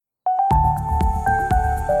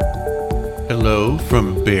Hello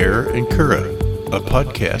from Bear and Kura, a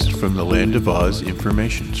podcast from the Land of Oz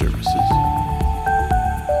Information Services.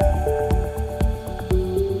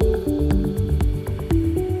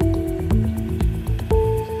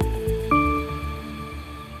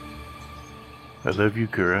 I love you,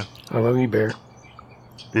 Kura. I love you, Bear.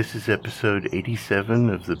 This is episode 87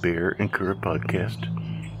 of the Bear and Kura podcast.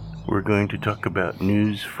 We're going to talk about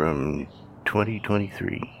news from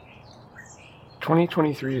 2023.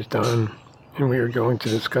 2023 is done, and we are going to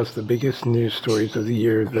discuss the biggest news stories of the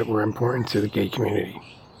year that were important to the gay community.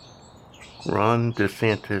 Ron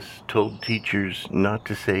DeSantis told teachers not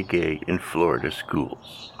to say gay in Florida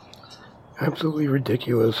schools. Absolutely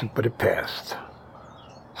ridiculous, but it passed.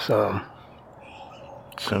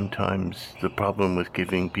 Sometimes the problem with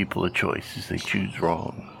giving people a choice is they choose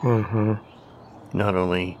wrong. Mm-hmm. Not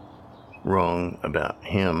only wrong about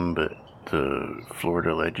him, but the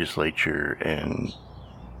Florida legislature and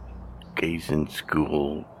gays in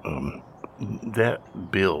school.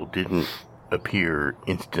 That bill didn't appear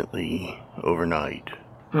instantly overnight.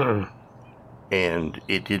 Mm-mm. And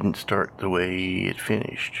it didn't start the way it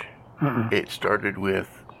finished. Mm-mm. It started with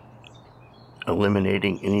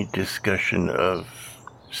eliminating any discussion of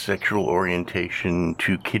sexual orientation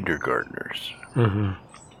to kindergartners. Mm-hmm.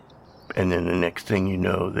 And then the next thing you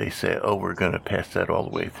know, they say, oh, we're going to pass that all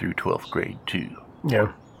the way through 12th grade, too.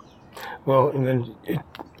 Yeah. Well, and then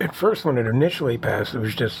at first when it initially passed, it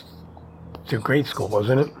was just to grade school,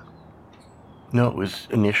 wasn't it? No, it was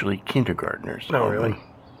initially kindergartners. Oh, really?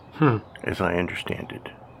 As I understand it.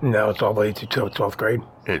 Now it's all the way to 12th grade?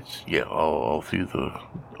 It's, yeah, all through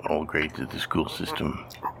all grades of the school system.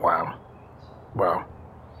 Wow.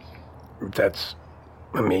 That's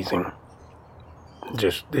amazing.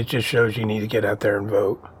 It just shows you need to get out there and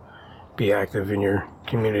vote. Be active in your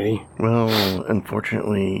community. Well,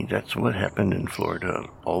 unfortunately, that's what happened in Florida.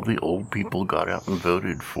 All the old people got out and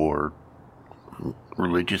voted for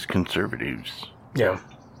religious conservatives. Yeah.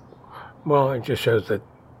 Well, it just shows that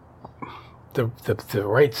the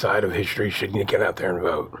right side of history should get out there and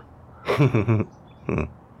vote.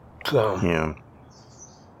 So. Yeah.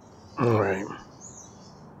 All right.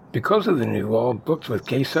 Because of the new law, books with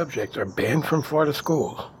gay subjects are banned from Florida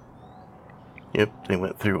schools. Yep, they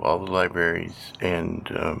went through all the libraries, and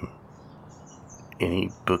any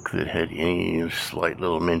book that had any slight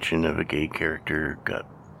little mention of a gay character got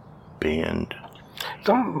banned.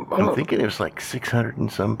 I'm thinking it was like 600 and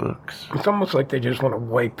some books. It's almost like they just want to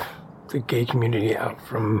wipe the gay community out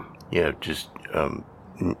from... Yeah, just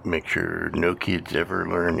make sure no kids ever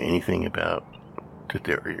learn anything about that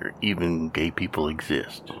there even gay people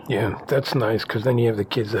exist. Yeah, that's nice, because then you have the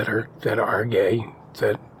kids that are gay,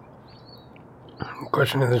 that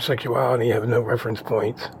questioning their sexuality, have no reference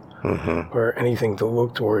points or anything to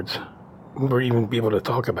look towards, or even be able to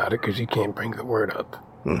talk about it, because you can't bring the word up.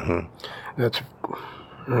 That's...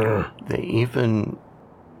 They even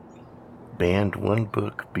banned one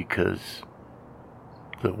book because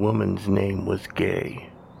the woman's name was gay.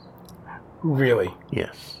 Really?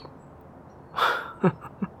 Yes.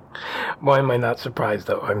 Why am I not surprised,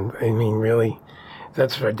 though? I mean, really?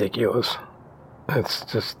 That's ridiculous. That's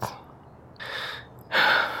just...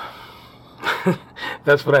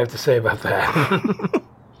 That's what I have to say about that.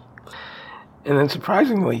 And then,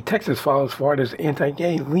 surprisingly, Texas follows Florida's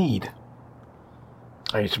anti-gay lead.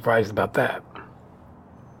 Are you surprised about that?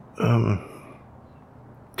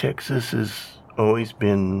 Texas has always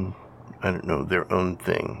been, I don't know, their own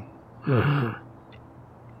thing.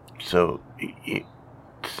 So it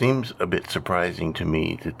seems a bit surprising to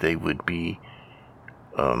me that they would be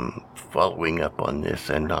following up on this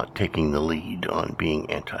and not taking the lead on being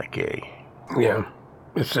anti-gay. Yeah.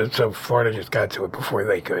 So Florida just got to it before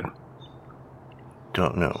they could.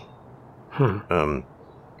 Don't know.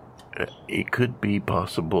 It could be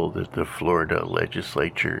possible that the Florida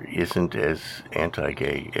legislature isn't as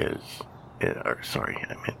anti-gay as...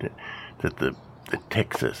 that the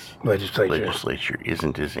Texas legislature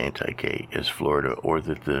isn't as anti-gay as Florida, or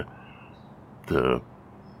that the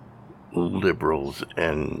liberals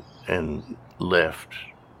and left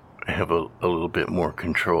have a little bit more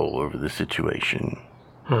control over the situation.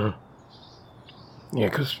 Yeah,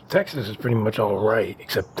 because Texas is pretty much all right,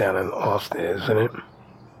 except down in Austin, isn't it?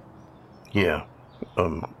 Yeah,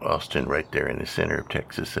 Austin, right there in the center of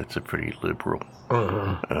Texas, that's a pretty liberal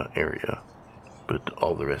area. But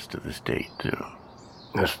all the rest of the state,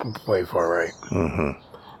 that's way far right.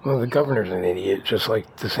 Well, the governor's an idiot, just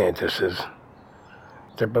like DeSantis is.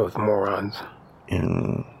 They're both morons.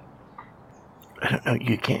 And I don't know,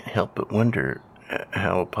 you can't help but wonder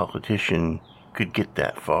how a politician could get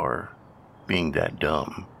that far being that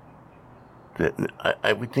dumb. that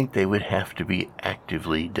I would think they would have to be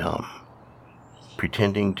actively dumb,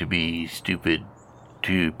 pretending to be stupid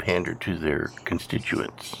to pander to their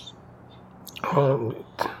constituents.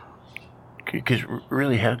 Because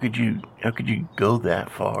really, how could you go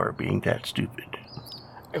that far being that stupid?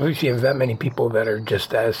 At least you have that many people that are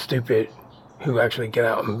just as stupid who actually get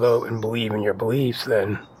out and vote and believe in your beliefs,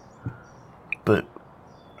 then. But,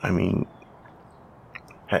 I mean,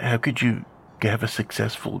 how could you have a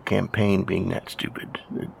successful campaign being that stupid?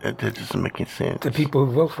 That doesn't make any sense. The people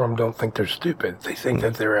who vote for them don't think they're stupid. They think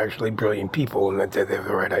that they're actually brilliant people and that they have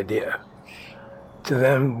the right idea. To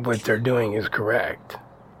them, what they're doing is correct,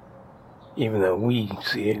 even though we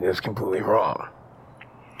see it as completely wrong.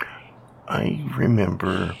 I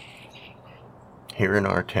remember here in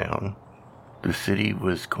our town, the city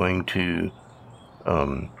was going to,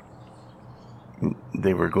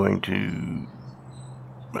 they were going to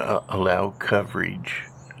allow coverage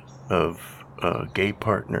of gay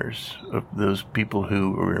partners, of those people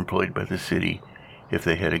who were employed by the city, if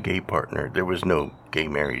they had a gay partner. There was no gay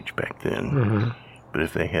marriage back then, but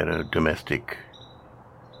if they had a domestic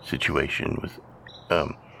situation with,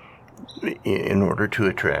 in order to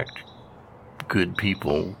attract good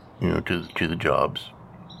people, to the jobs,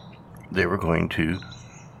 they were going to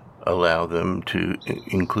allow them to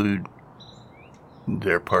include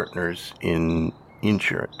their partners in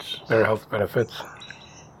insurance. Their health benefits.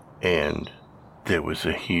 And there was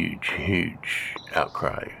a huge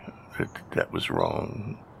outcry that was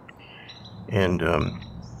wrong. And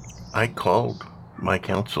I called my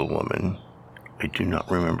councilwoman, I do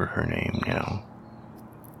not remember her name now,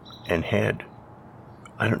 and had,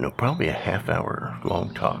 I don't know, probably a half-hour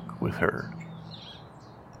long talk with her.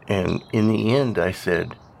 And in the end, I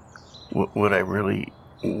said, what I really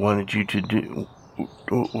wanted you to do,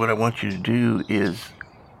 what I want you to do is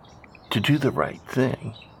to do the right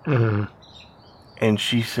thing. And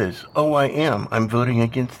she says, oh, I am. I'm voting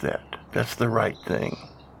against that. That's the right thing.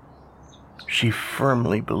 She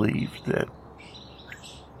firmly believed that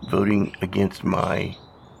voting against my...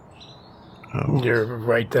 your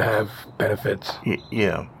right to have benefits.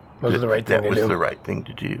 Yeah. Was the right thing to do. That was the right thing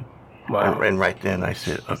to do. Wow. And right then I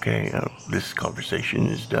said, okay, this conversation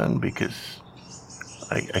is done because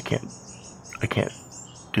I can't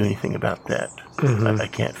do anything about that. I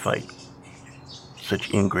can't fight such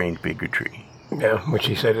ingrained bigotry. Yeah, what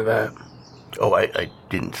she said to that? Oh, I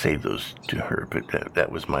didn't say those to her, but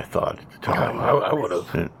that was my thought at the time. I would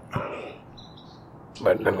have.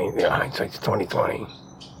 But, I mean, hindsight's 20/20.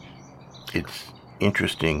 It's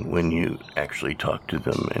interesting when you actually talk to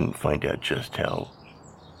them and find out just how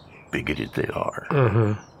bigoted they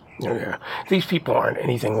are. Yeah. These people aren't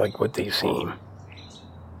anything like what they seem.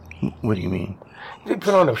 What do you mean? They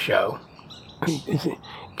put on a show.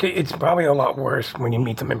 It's probably a lot worse when you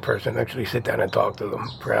meet them in person, actually sit down and talk to them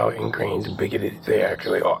for how ingrained and bigoted they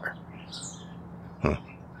actually are. You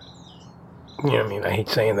know what I mean? I hate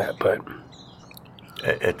saying that, but...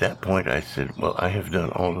 At that point, I said, well, I have done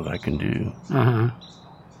all that I can do.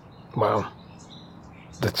 Wow.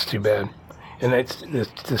 That's too bad. And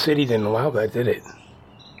the city didn't allow that, did it?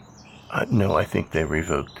 No, I think they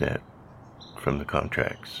revoked that from the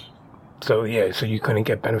contracts. So you couldn't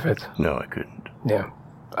get benefits? No, I couldn't. Yeah.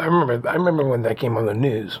 I remember when that came on the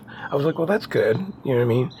news. I was like, well, that's good. You know what I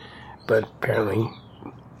mean? But apparently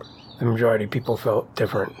the majority of people felt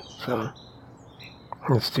different. So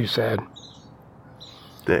it's too sad.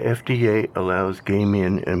 The FDA allows gay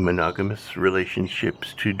men in monogamous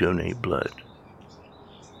relationships to donate blood.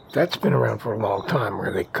 That's been around for a long time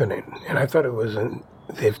where they couldn't. And I thought it was the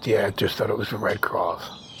FDA. I just thought it was the Red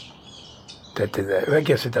Cross that did that. I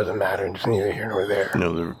guess it doesn't matter. It's neither here nor there.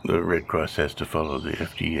 No, the Red Cross has to follow the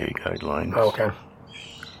FDA guidelines. Oh, okay.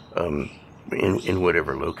 In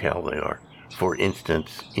whatever locale they are. For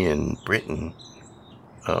instance, in Britain,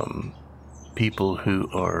 people who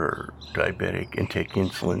are diabetic and take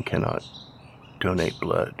insulin cannot donate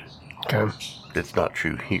blood. Okay. That's not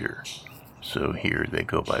true here. So here they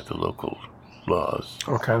go by the local laws.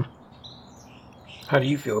 Okay. How do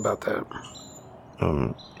you feel about that?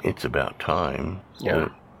 It's about time. Yeah.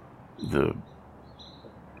 The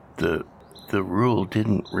rule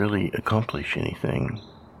didn't really accomplish anything.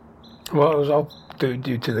 Well, it was all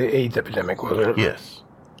due to the AIDS epidemic, wasn't it? Yes.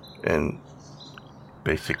 And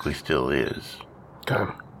basically still is.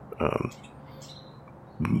 Okay.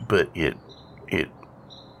 But it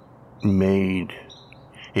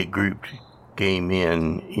grouped gay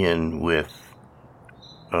men in with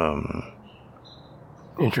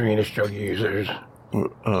intravenous drug users,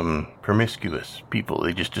 promiscuous people.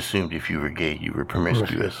 They just assumed if you were gay, you were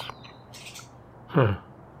promiscuous.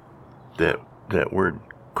 That word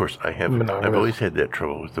Of course, I've always had that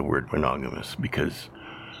trouble with the word monogamous, because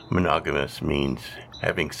monogamous means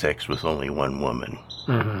having sex with only one woman.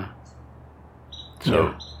 Mm-hmm.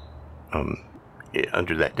 So,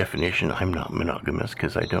 under that definition, I'm not monogamous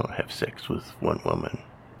because I don't have sex with one woman.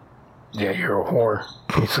 Yeah, you're a whore.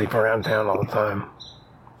 You sleep around town all the time.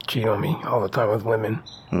 Cheat on me all the time with women.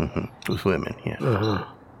 Mm-hmm. With women, yeah. Mm-hmm.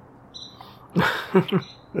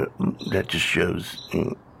 That just shows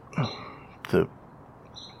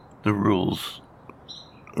the rules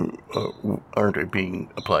aren't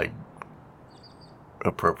being applied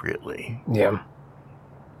appropriately. Yeah.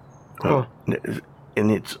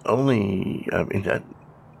 And it's only,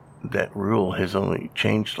 that rule has only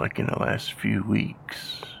changed like in the last few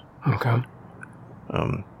weeks. Okay.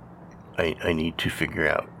 I need to figure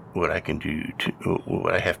out what I can do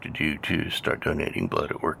what I have to do to start donating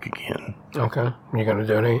blood at work again. Okay. You're going to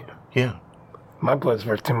donate? Yeah. My blood's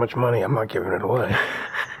worth too much money. I'm not giving it away.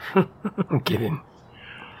 I'm kidding.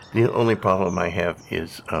 The only problem I have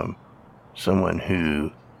is someone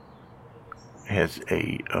who has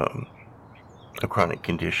a chronic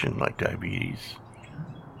condition like diabetes.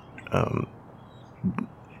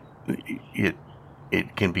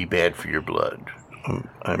 It can be bad for your blood.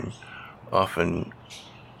 I'm often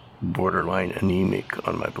borderline anemic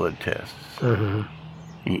on my blood tests,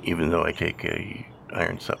 even though I take a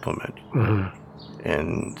iron supplement.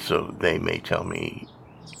 And so they may tell me,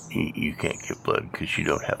 you can't give blood because you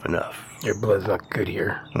don't have enough. Your blood's not good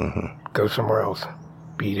here. Go somewhere else.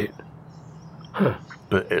 Beat it.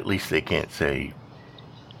 But at least they can't say,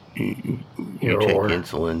 you take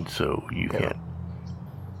insulin, so you can't.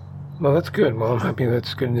 Well, that's good. Well, I'm happy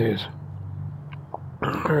that's good news.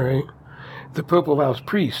 All right. The Pope allows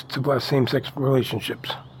priests to bless same-sex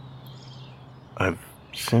relationships.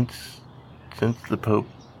 Since the Pope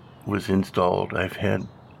was installed, I've had,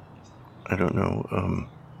 I don't know,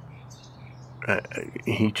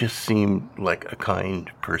 he just seemed like a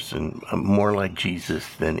kind person, more like Jesus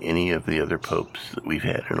than any of the other popes that we've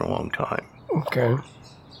had in a long time. Okay.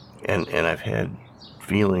 And I've had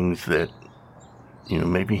feelings that,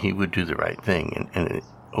 maybe he would do the right thing. And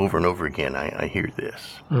over and over again, I hear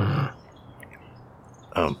this.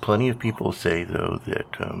 Plenty of people say, though, that,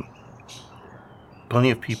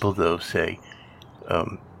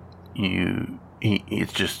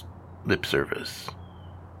 it's just lip service.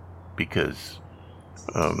 Because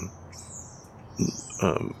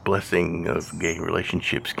blessing of gay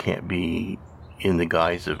relationships can't be in the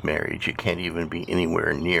guise of marriage. It can't even be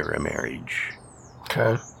anywhere near a marriage.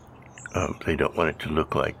 Okay. They don't want it to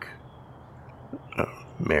look like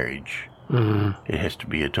marriage. It has to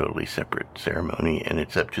be a totally separate ceremony, and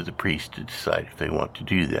it's up to the priest to decide if they want to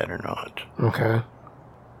do that or not. Okay.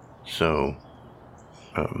 So,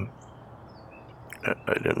 I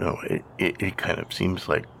don't know. It kind of seems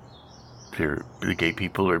like the gay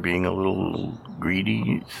people are being a little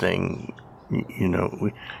greedy, saying,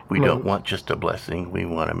 we don't want just a blessing, we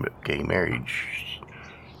want a gay marriage.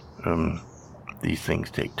 These things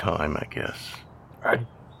take time, I guess.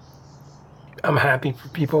 I'm happy for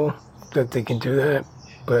people that they can do that,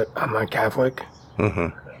 but I'm not Catholic.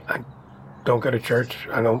 I don't go to church.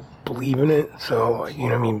 I don't believe in it, so, you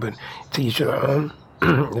know what I mean? But to each their own,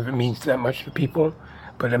 if it means that much to people.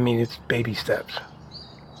 But, I mean, it's baby steps.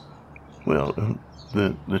 Well,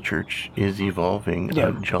 the church is evolving.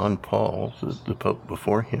 Yeah. John Paul, the Pope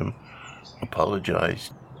before him,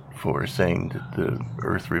 apologized for saying that the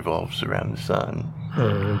earth revolves around the sun.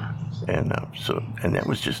 And that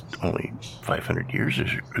was just only 500 years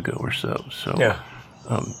ago or so. So yeah.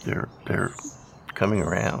 They're coming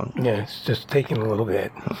around. Yeah, it's just taking a little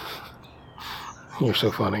bit. You're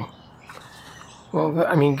so funny. Well,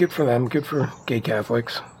 I mean, good for them. Good for gay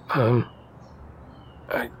Catholics.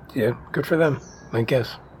 Yeah, good for them, I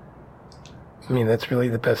guess. I mean, that's really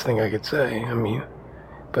the best thing I could say. I mean,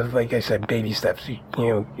 but like I said, baby steps.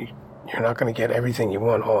 You're not going to get everything you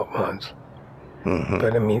want all at once.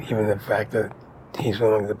 But I mean, even the fact that he's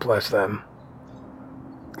willing to bless them,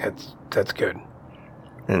 that's good.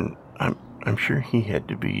 And I'm sure he had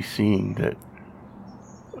to be seeing that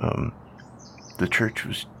the church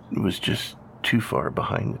was just too far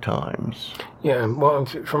behind the times. Yeah, well,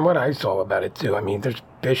 from what I saw about it too, I mean, there's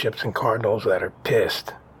bishops and cardinals that are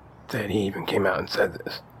pissed that he even came out and said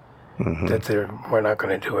this. That we're not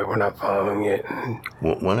going to do it, we're not following it.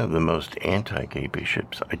 Well, one of the most anti-gay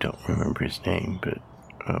bishops, I don't remember his name, but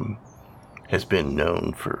has been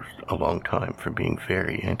known for a long time for being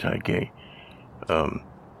very anti-gay,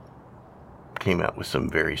 came out with some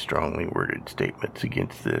very strongly worded statements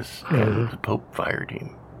against this, and the Pope fired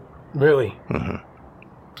him. Really?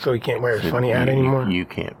 So he can't wear his funny hat anymore? You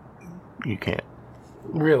can't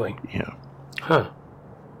Really? Yeah. Huh.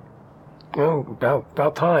 Well,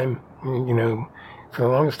 about time. You know, for the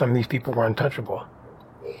longest time, these people were untouchable.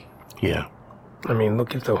 Yeah. I mean,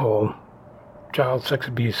 look at the whole child sex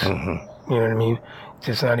abuse. Mm-hmm. You know what I mean?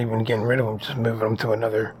 Just not even getting rid of them, just moving them to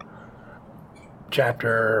another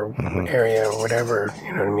chapter or area or whatever.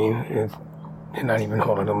 You know what I mean? And not even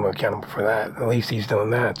holding them accountable for that. At least he's doing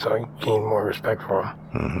that, so I gain more respect for him.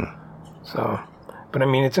 Mm-hmm. So, but I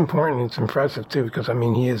mean, it's important. It's impressive too, because I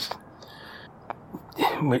mean, he is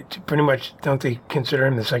pretty much. Don't they consider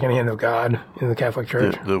him the second hand of God in the Catholic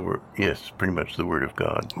Church? The word, yes, pretty much the Word of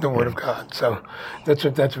God. The Word of God. So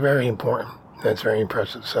that's very important. That's very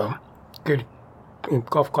impressive. So, good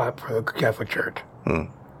golf clap for the Catholic Church.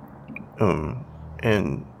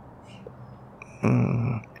 And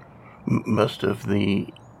most of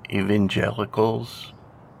the evangelicals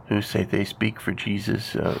who say they speak for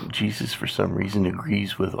Jesus, Jesus for some reason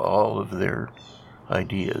agrees with all of their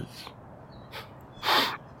ideas.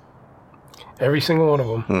 Every single one of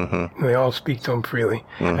them. Mm-hmm. They all speak to him freely.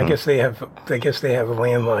 Mm-hmm. I guess they have a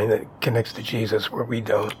landline that connects to Jesus where we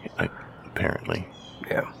don't. Apparently.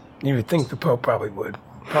 Yeah. You would think the Pope probably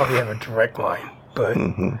have a direct line, but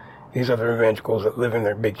these other evangelicals that live in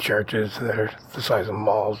their big churches that are the size of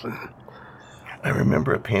malls. And I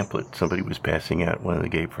remember a pamphlet somebody was passing out at one of the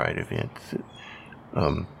Gay Pride events.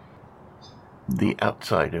 The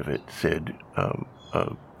outside of it said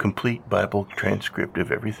a complete Bible transcript of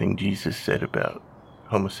everything Jesus said about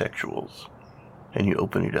homosexuals. And you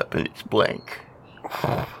open it up and it's blank.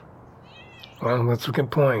 Well, that's a good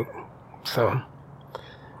point. So,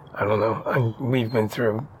 I don't know. We've been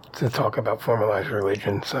through to talk about formalized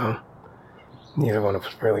religion, so neither one of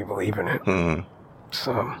us really believe in it. Mm-hmm.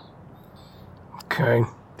 So, okay.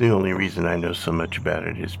 The only reason I know so much about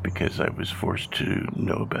it is because I was forced to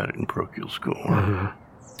know about it in parochial school.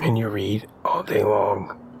 Mm-hmm. And you read all day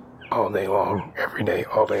long, every day,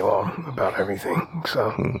 all day long about everything.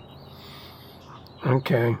 So,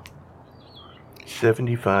 okay.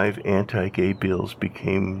 75 anti-gay bills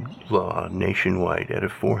became law nationwide out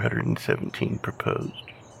of 417 proposed.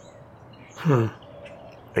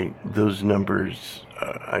 Those numbers,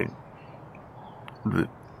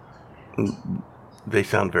 they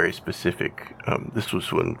sound very specific. This was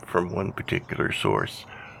from one particular source.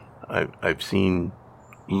 I've seen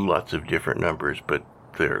lots of different numbers, but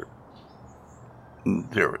they're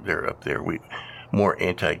up there. More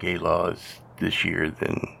anti-gay laws this year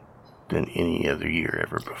than any other year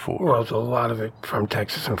ever before. Well, there's a lot of it from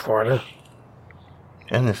Texas and Florida.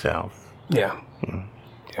 And the South. Yeah.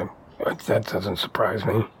 Yeah. That doesn't surprise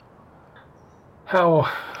me.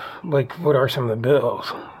 What are some of the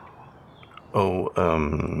bills?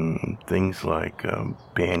 Things like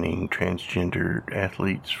banning transgender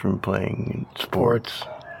athletes from playing in sports.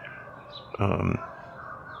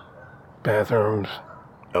 Bathrooms.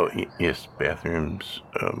 Oh, yes, bathrooms.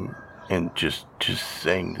 And just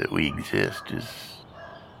saying that we exist is...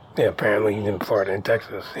 Yeah, apparently in Florida and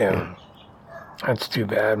Texas, yeah. That's too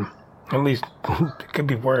bad. At least it could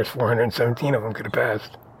be worse. 417 of them could have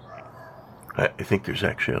passed. I think there's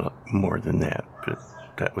actually a lot more than that, but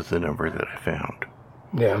that was the number that I found.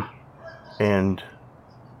 Yeah. And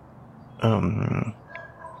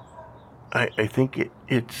I think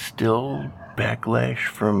it's still backlash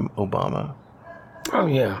from Obama. Oh,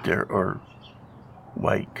 yeah. There are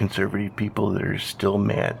white conservative people that are still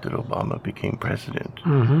mad that Obama became president.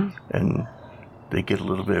 Mm-hmm. And they get a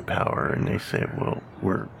little bit of power and they say, well,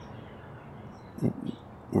 we're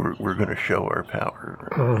going to show our power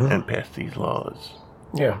and pass these laws.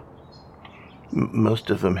 Yeah. Most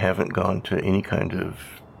of them haven't gone to any kind of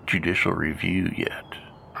judicial review yet.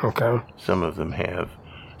 Okay. Some of them have.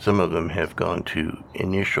 Some of them have gone to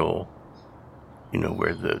initial,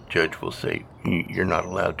 where the judge will say, you're not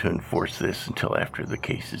allowed to enforce this until after the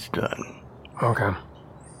case is done. Okay.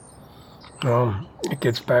 Well, it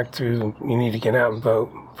gets back to you need to get out and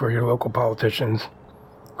vote for your local politicians,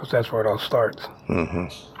 because that's where it all starts. Mm-hmm.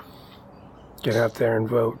 Get out there and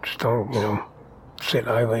vote. Just don't, sit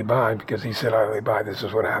idly by because he said idly by. This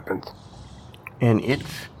is what happens. And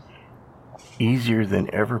it's easier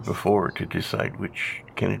than ever before to decide which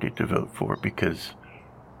candidate to vote for because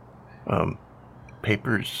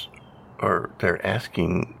papers they're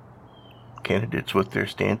asking candidates what their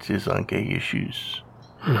stance is on gay issues,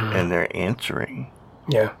 and they're answering.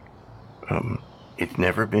 Yeah. It's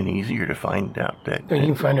never been easier to find out that. You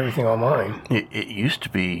can find everything online. It used to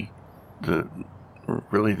be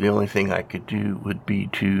really the only thing I could do would be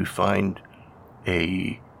to find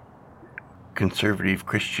a conservative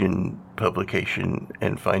Christian publication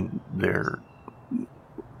and find their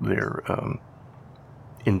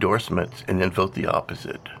endorsements and then vote the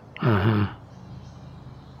opposite. Mm-hmm.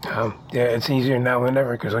 Yeah, it's easier now than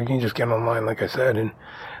ever because I can just get online, like I said, and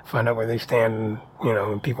find out where they stand, and,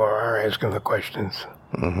 and people are asking the questions.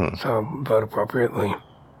 Mm-hmm. So vote appropriately.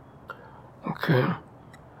 Okay.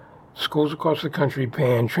 Schools across the country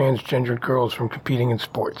ban transgender girls from competing in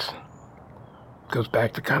sports. Goes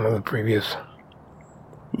back to kind of the previous.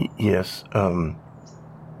 Yes.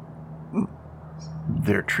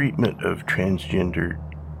 Their treatment of transgender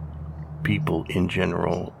people in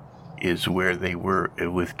general is where they were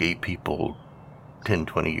with gay people 10,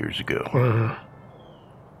 20 years ago. Mm-hmm.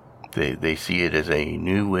 They see it as a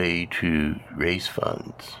new way to raise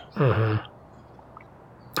funds. Mm-hmm.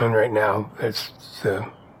 And right now, it's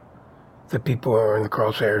the people who are in the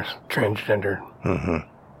crosshairs, transgender. Mm-hmm.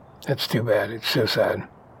 That's too bad. It's so sad.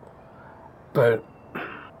 But,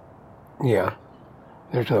 yeah,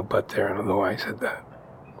 there's no but there. I don't know why I said that.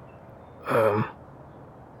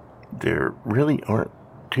 There really aren't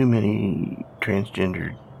too many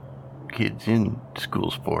transgender kids in school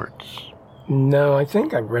sports. No, I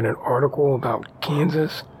think I read an article about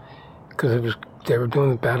Kansas because they were doing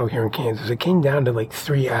the battle here in Kansas. It came down to like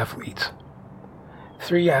 3 athletes.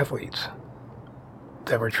 3 athletes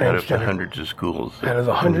that were transgender. Out of the hundreds of schools. Out of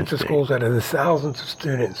the hundreds of schools, out of the thousands of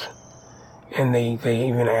students. And they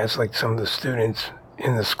even asked like some of the students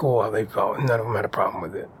in the school how they felt. None of them had a problem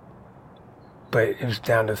with it. But it was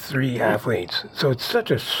down to 3 athletes. So it's such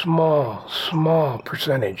a small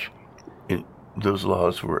percentage. Those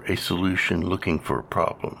laws were a solution looking for a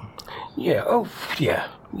problem. Yeah,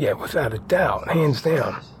 yeah, without a doubt, hands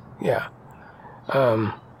down, yeah.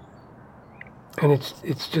 And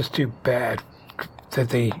it's just too bad that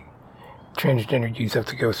transgender youth have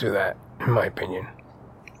to go through that, in my opinion.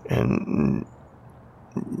 And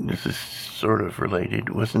this is sort of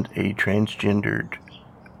related. Wasn't a transgendered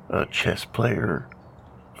chess player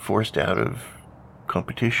forced out of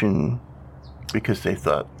competition because they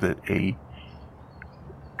thought that a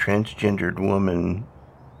transgendered woman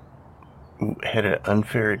had an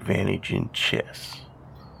unfair advantage in chess?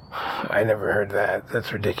 I never heard that.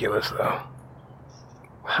 That's ridiculous, though.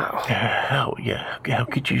 How? How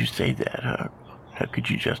could you say that? How could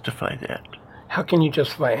you justify that? How can you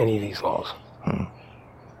justify any of these laws?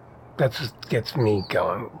 That just gets me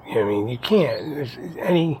going. I mean, you can't.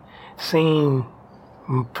 Any sane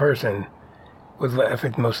person would laugh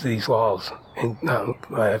at most of these laws and not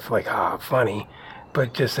laugh like, funny,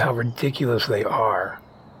 but just how ridiculous they are.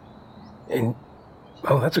 And,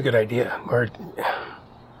 that's a good idea. Or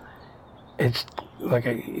it's like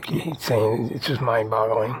I keep saying, it's just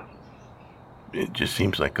mind-boggling. It just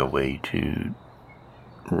seems like a way to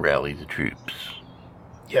rally the troops.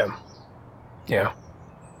 Yeah.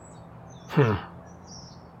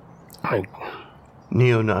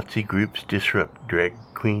 Neo-Nazi groups disrupt drag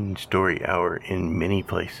queen story hour in many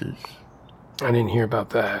places. I didn't hear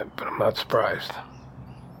about that, but I'm not surprised.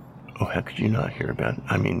 Oh, how could you not hear about it?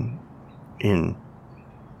 I mean, in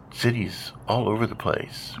cities all over the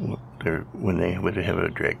place, when they would have a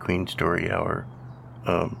drag queen story hour,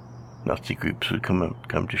 Nazi groups would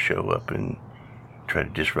come to show up and try to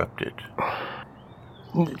disrupt it.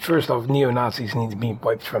 First off, neo-Nazis need to be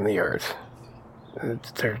wiped from the earth.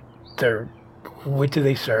 They're what do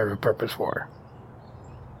they serve a purpose for?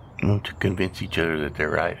 Well, to convince each other that they're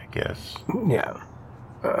right, I guess. Yeah.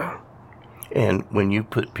 And when you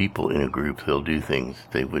put people in a group, they'll do things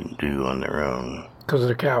they wouldn't do on their own. Because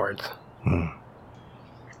they're cowards.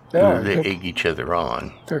 They egg each other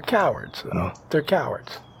on. They're cowards, though. They're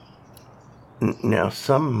cowards. Now,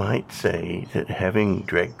 some might say that having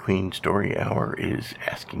drag queen story hour is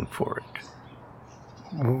asking for it.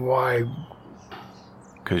 Why?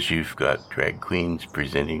 Because you've got drag queens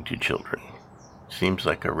presenting to children. Seems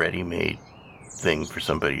like a ready-made thing for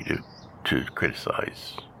somebody to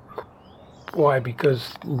criticize. Why?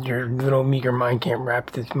 Because your little meager mind can't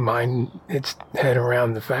wrap its head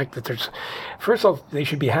around the fact that there's... First off, they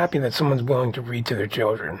should be happy that someone's willing to read to their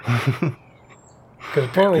children. Because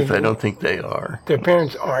apparently... I don't think they are. Their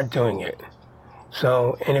parents aren't doing it.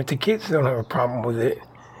 So, and if the kids don't have a problem with it,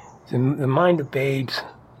 the mind of babes,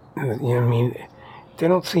 you know what I mean, they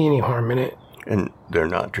don't see any harm in it. And they're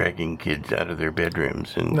not dragging kids out of their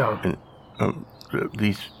bedrooms. No. And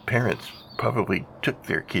these parents probably took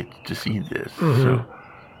their kids to see this. Mm-hmm. So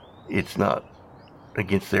it's not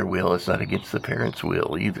against their will. It's not against the parents'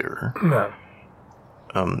 will either. No.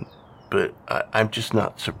 But I'm just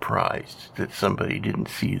not surprised that somebody didn't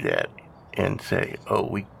see that and say,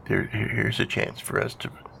 here's a chance for us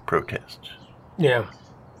to protest. Yeah,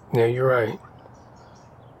 you're right.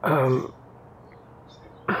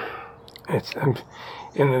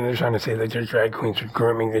 And then they're trying to say that their drag queens are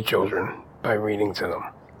grooming the children by reading to them.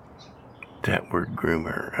 That word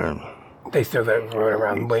groomer. They throw that word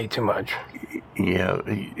around way too much. Yeah,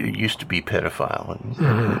 it used to be pedophile,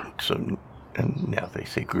 and now they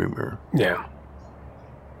say groomer. Yeah.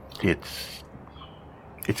 It's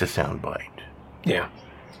a soundbite. Yeah.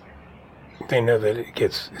 They know that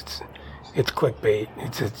it's clickbait.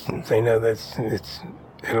 They know that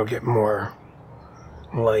it'll get more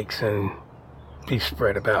likes and be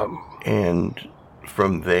spread about. And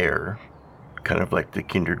from there, kind of like the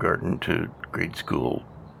kindergarten to grade school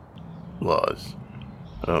laws,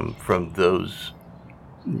 from those,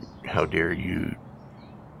 how dare you,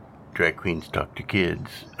 drag queens talk to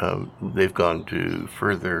kids, they've gone to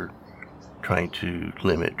further trying to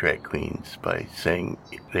limit drag queens by saying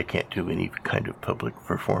they can't do any kind of public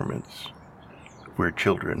performance where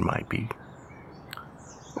children might be.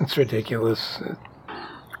 It's ridiculous.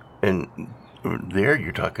 And there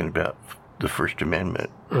you're talking about the First Amendment.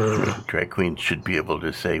 Drag queens should be able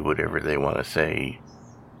to say whatever they want to say.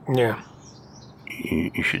 Yeah.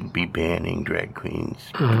 You shouldn't be banning drag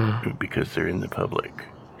queens because they're in the public.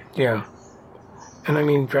 Yeah. And I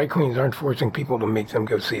mean, drag queens aren't forcing people to make them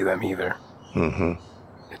go see them either.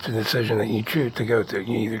 It's a decision that you choose to go to.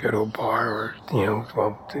 You either go to a bar or,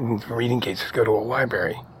 in reading cases, go to a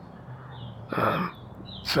library.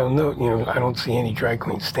 So, no, I don't see any drag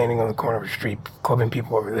queens standing on the corner of the street, clubbing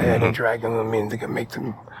people over the head and dragging them in to make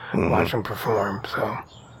them watch them perform, so.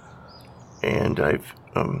 And I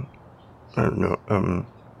don't know,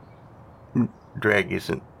 drag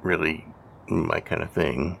isn't really my kind of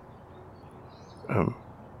thing. I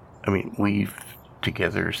mean, we've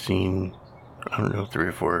together seen, 3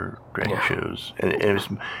 or 4 drag shows, and it's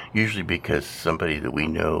usually because somebody that we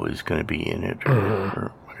know is going to be in it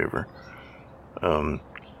or whatever. I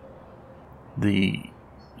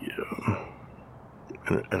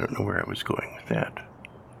don't know where I was going with that.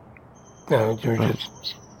 No, you were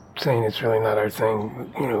just saying it's really not our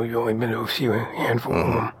thing. We've only been to a handful of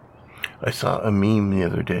them. I saw a meme the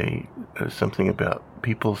other day, something about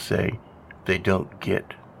people say they don't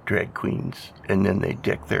get drag queens, and then they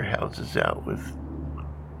deck their houses out with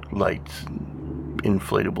lights and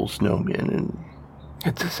inflatable snowmen, and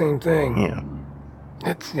it's the same thing. Yeah.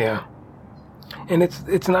 And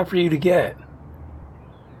it's not for you to get.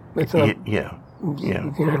 It's not. Yeah. You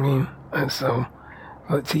know what I mean? And so,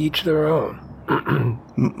 to each their own.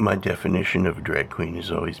 My definition of a drag queen has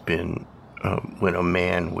always been when a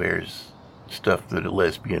man wears stuff that a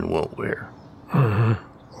lesbian won't wear.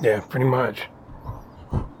 Yeah, pretty much.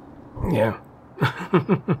 Yeah.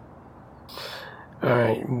 All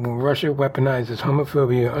right. Russia weaponizes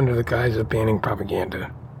homophobia under the guise of banning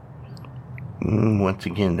propaganda. Once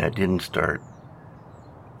again, that didn't start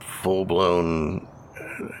full-blown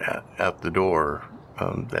out the door.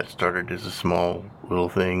 That started as a small little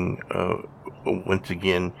thing, once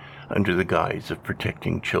again, under the guise of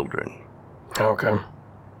protecting children. Okay.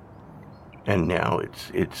 And now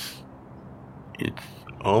it's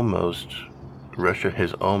almost, Russia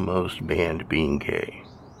has almost banned being gay.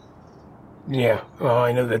 Yeah. Well,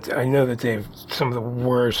 I know that they've some of the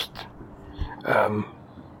worst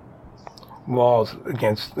laws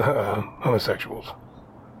against homosexuals.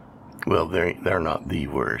 Well, they're not the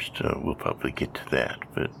worst. We'll probably get to that,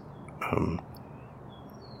 but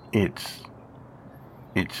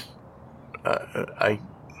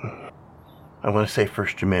I want to say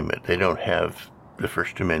First Amendment. They don't have the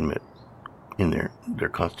First Amendment in their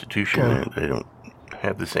Constitution. Okay. They don't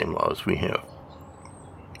have the same laws we have.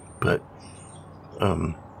 But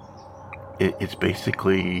it's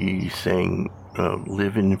basically saying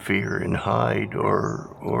live in fear and hide, or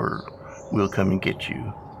we'll come and get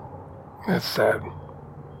you. That's sad.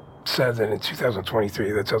 Sad that in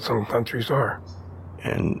 2023, that's how some countries are.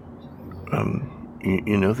 And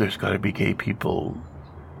there's got to be gay people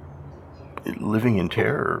living in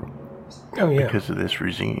terror. Oh yeah. Because of this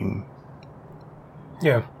regime.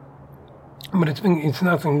 Yeah. But it's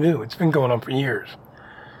nothing new. It's been going on for years.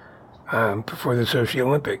 Before the Sochi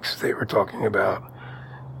Olympics, they were talking about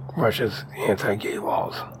Russia's anti-gay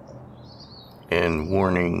laws. And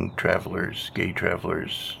warning gay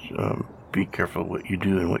travelers, be careful what you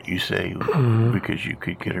do and what you say, because you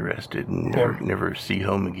could get arrested and never see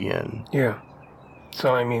home again. Yeah.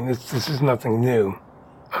 So, I mean, this is nothing new.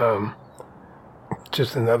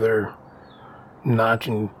 Just another notch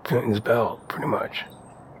in Putin's belt, pretty much.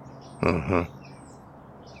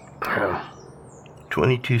 Yeah.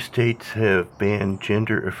 22 states have banned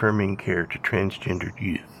gender-affirming care to transgendered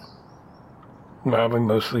youth. Probably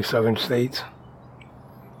mostly southern states.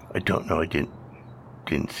 I don't know. I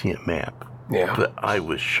didn't see a map. Yeah. But I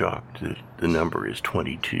was shocked that the number is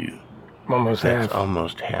 22. Almost half. That's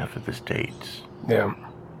almost half of the states. Yeah.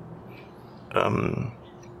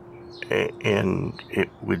 And it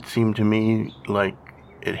would seem to me like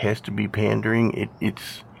it has to be pandering.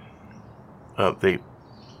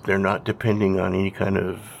 They're not depending on any kind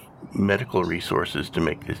of medical resources to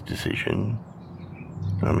make this decision.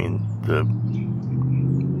 I mean,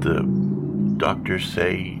 the doctors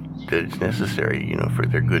say that it's necessary,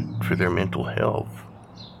 for their mental health,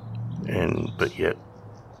 but yet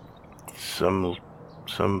some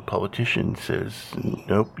politician says,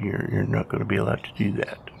 nope, you're not going to be allowed to do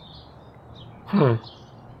that.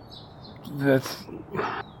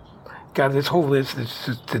 This whole list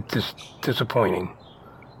is just disappointing.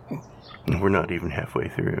 We're not even halfway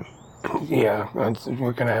through. Yeah,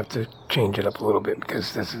 we're going to have to change it up a little bit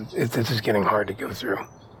because this is getting hard to go through.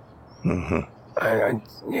 Mm-hmm.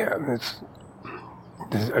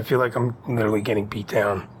 I feel like I'm literally getting beat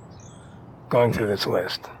down going through this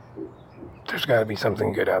list. There's got to be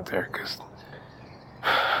something good out there because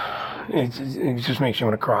it just makes you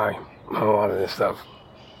want to cry on a lot of this stuff.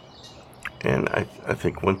 And I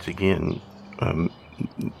think once again,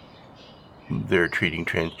 they're treating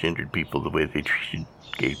transgendered people the way they treated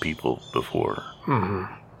gay people before. Mm-hmm.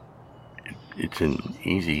 It's an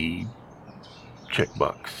easy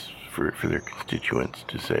checkbox for their constituents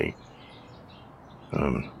to say.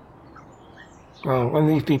 Well, when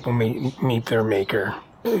these people meet their maker,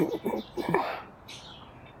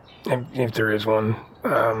 if there is one,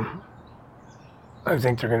 I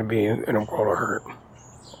think they're going to be in a world of hurt.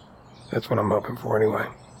 That's what I'm hoping for, anyway.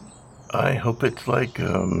 I hope it's like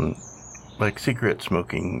cigarette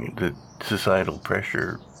smoking. The societal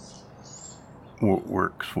pressure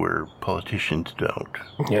works where politicians don't.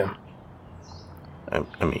 Yeah.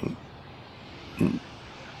 I mean,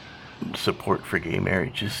 support for gay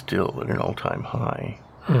marriage is still at an all-time high.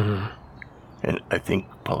 Mm-hmm. And I think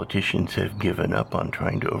politicians have given up on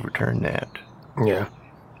trying to overturn that. Yeah.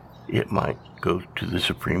 It might go to the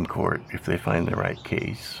Supreme Court if they find the right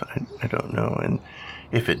case. I don't know. And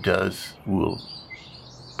if it does, they'll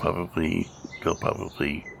probably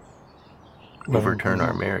overturn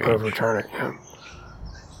our marriage. Overturn it, yeah.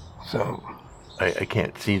 So I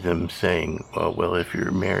can't see them saying, well, if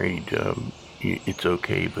you're married, it's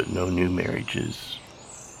okay, but no new marriages.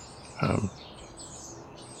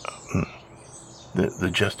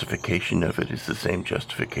 The justification of it is the same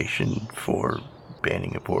justification for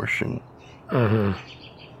banning abortion. Mm-hmm.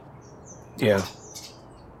 Yeah.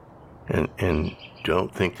 And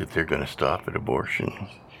don't think that they're going to stop at abortion.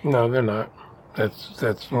 No, they're not. That's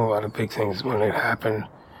a lot of big things when it happened.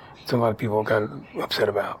 It's a lot of people got upset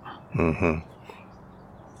about. Mm-hmm.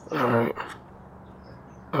 All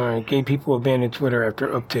right. Gay people abandoned Twitter after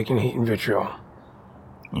uptick in hate and vitriol.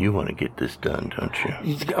 You want to get this done, don't you?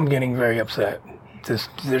 I'm getting very upset.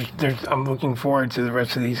 I'm looking forward to the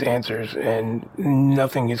rest of these answers, and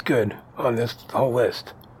nothing is good on this whole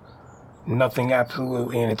list. Nothing,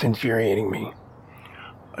 absolutely, and it's infuriating me.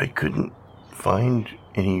 I couldn't find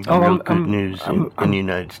any real good news in the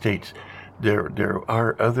United States. There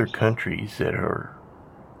are other countries that are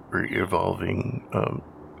evolving.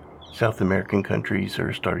 South American countries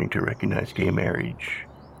are starting to recognize gay marriage.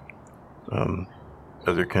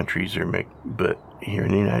 Other countries are but here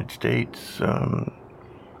in the United States,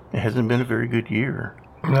 it hasn't been a very good year.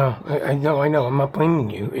 No, I know. I'm not blaming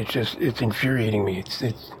you. It's infuriating me.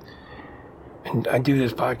 And I do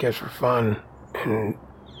this podcast for fun and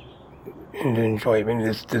enjoyment.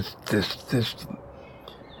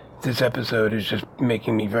 This episode is just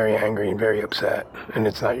making me very angry and very upset, and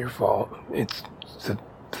it's not your fault. It's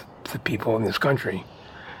the people in this country.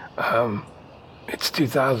 It's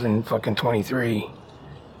 2023,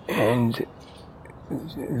 and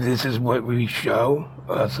this is what we show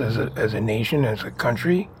us as a nation, as a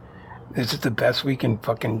country. This is the best we can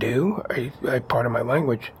fucking do. I pardon my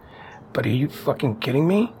language, but are you fucking kidding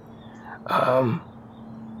me?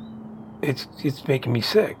 It's making me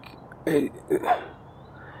sick.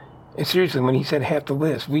 Seriously, when he said half the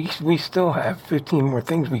list, we still have 15 more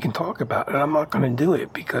things we can talk about, and I'm not going to do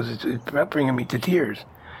it because it's bringing me to tears.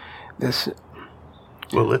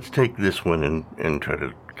 Well, let's take this one and try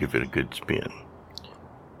to give it a good spin.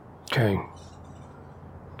 Okay.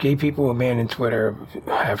 Gay people abandoned Twitter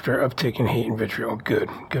after uptick in hate and vitriol. Good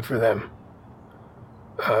for them.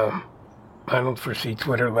 I don't foresee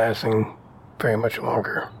Twitter lasting very much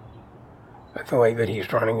longer. The way that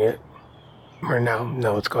he's running it. Or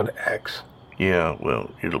now it's called X. Yeah,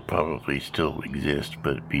 well, it'll probably still exist,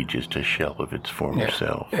 but be just a shell of its former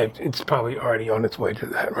self. It's probably already on its way to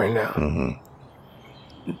that right now. Mm-hmm.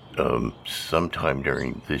 sometime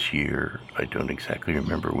during this year, I don't exactly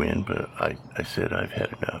remember when, but I said I've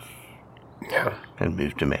had enough. Yeah. And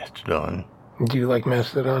moved to Mastodon. Do you like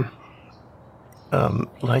Mastodon?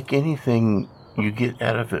 Like anything, you get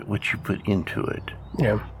out of it what you put into it.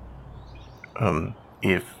 Yeah.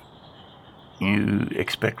 If you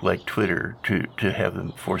expect, like Twitter, to have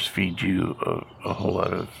them force feed you a whole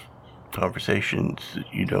lot of conversations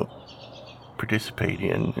that you don't participate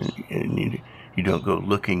in, and you don't go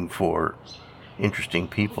looking for interesting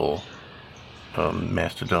people,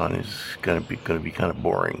 Mastodon is going to be kind of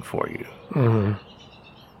boring for you.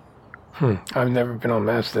 I've never been on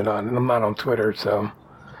Mastodon, and I'm not on Twitter, so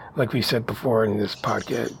like we said before in this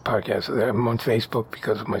podcast, I'm on Facebook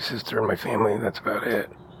because of my sister and my family, and that's about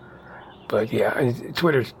it. But yeah,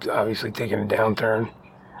 Twitter's obviously taking a downturn.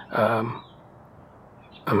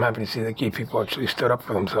 I'm happy to see that gay people actually stood up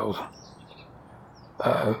for themselves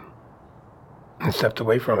and stepped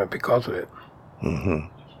away from it because of it.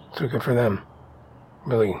 So good for them,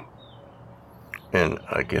 really. And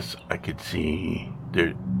I guess I could see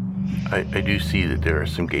there. I do see that there are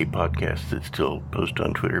some gay podcasts that still post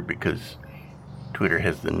on Twitter because Twitter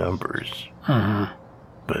has the numbers.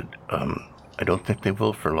 But I don't think they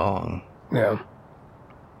will for long. Yeah.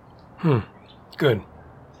 Good.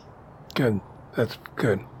 That's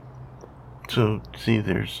good. So, see,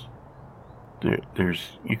 there's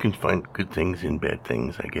you can find good things in bad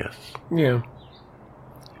things, I guess. Yeah.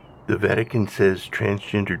 The Vatican says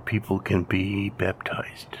transgendered people can be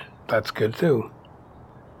baptized. That's good too.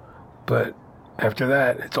 But after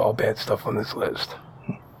that, it's all bad stuff on this list.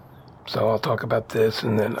 So I'll talk about this,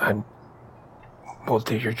 and then I will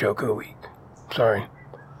do your joke of the week. Sorry.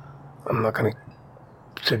 I'm not going to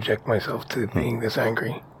subject myself to being this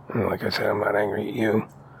angry. And like I said, I'm not angry at you.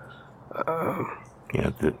 Yeah,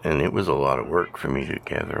 and it was a lot of work for me to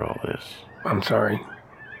gather all this. I'm sorry.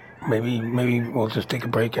 Maybe we'll just take a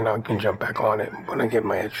break and I can jump back on it when I get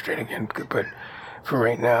my head straight again. But for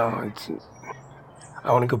right now,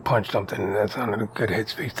 I want to go punch something, and that's not a good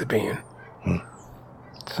headspace to be in.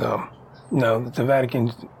 So, no, the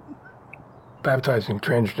Vatican's baptizing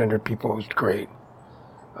transgender people is great.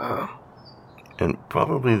 And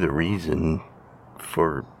probably the reason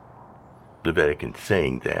for the Vatican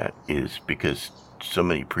saying that is because so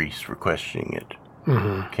many priests were questioning it.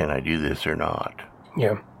 Can I do this or not?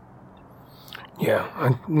 Yeah.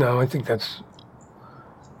 I think that's,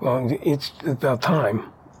 well, it's about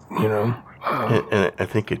time, you know. And I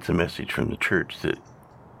think it's a message from the church that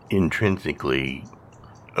intrinsically,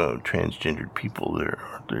 transgendered people,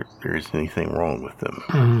 there isn't anything wrong with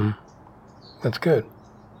them. That's good.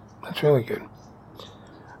 That's really good.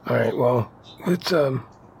 All right, well, let's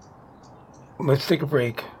take a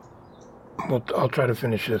break. I'll try to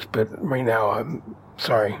finish this, but right now, I'm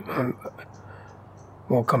sorry.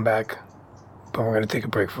 We'll come back, but we're going to take a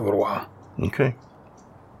break for a little while. Okay.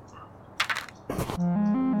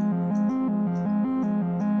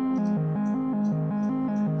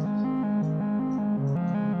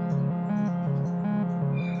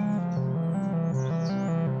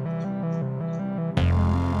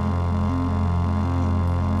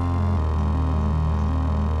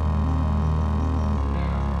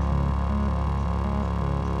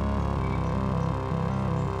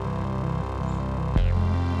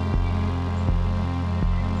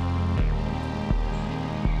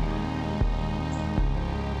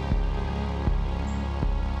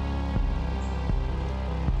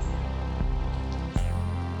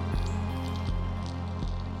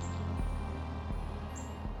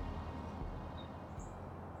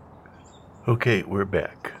 Okay, we're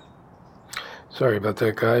back. Sorry about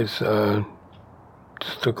that, guys.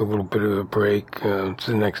 Just took a little bit of a break. It's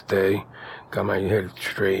the next day. Got my head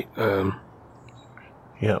straight. Yeah,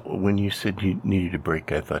 when you said you needed a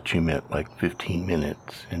break, I thought you meant like 15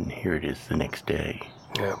 minutes, and here it is the next day.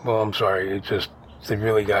 Yeah, well, I'm sorry. It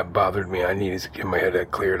really bothered me. I needed to get my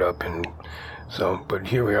head cleared up, and so, but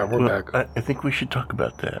here we are. We're back. I think we should talk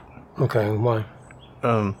about that. Okay, why?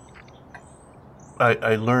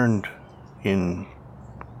 I learned in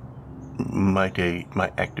my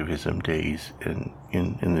activism days, and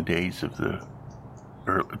in the days of the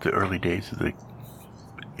early days of the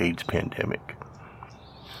AIDS pandemic,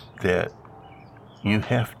 that you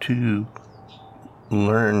have to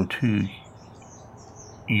learn to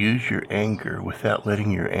use your anger without letting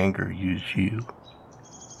your anger use you.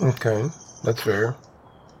 Okay, that's fair.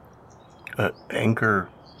 Anger,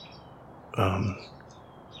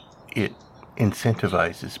 it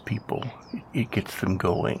incentivizes people. It gets them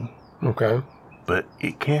going. Okay. But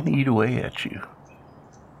it can eat away at you.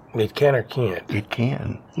 It can or can't? It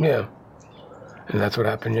can. Yeah. And that's what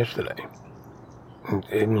happened yesterday.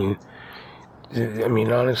 I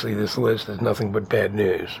mean, honestly, this list is nothing but bad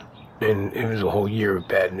news. And it was a whole year of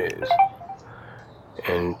bad news.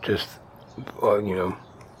 And just, it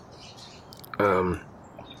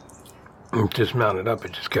just mounted up.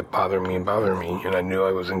 It just kept bothering me. And I knew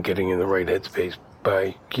I wasn't getting in the right headspace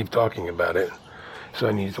by keep talking about it. So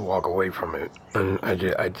I needed to walk away from it. And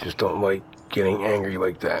I just don't like getting angry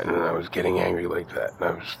like that. And I was getting angry like that. And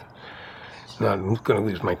I was not going to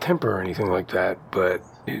lose my temper or anything like that, but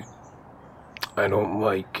I don't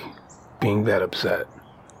like being that upset.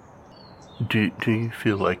 Do you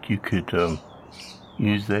feel like you could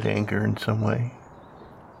use that anger in some way?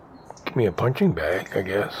 Give me a punching bag, I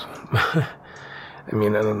guess. I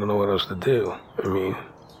mean, I don't know what else to do. I mean...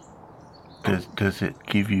 Does it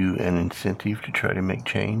give you an incentive to try to make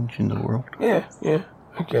change in the world? Yeah,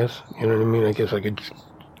 I guess. You know what I mean? I guess I could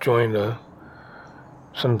join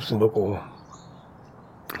some local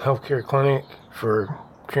healthcare clinic for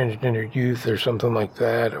transgender youth or something like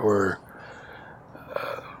that, or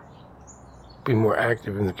be more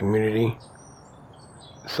active in the community.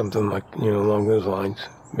 Something like, along those lines,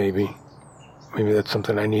 maybe. Maybe that's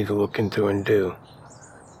something I need to look into and do.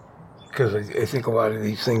 Because I think a lot of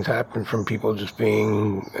these things happen from people just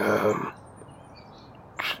being, I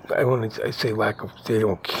say they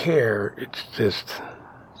don't care, it's just,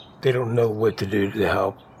 they don't know what to do to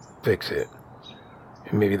help fix it.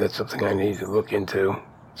 And maybe that's something I need to look into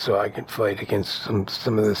so I can fight against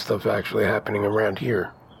some of this stuff actually happening around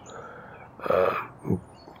here.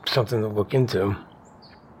 Something to look into.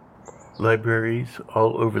 Libraries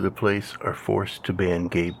all over the place are forced to ban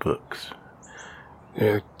gay books.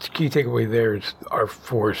 Yeah, the key takeaway there is are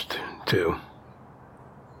forced to.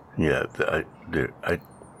 Yeah, I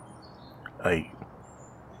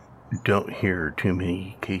don't hear too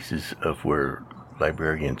many cases of where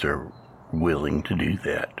librarians are willing to do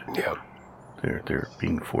that. Yeah. They're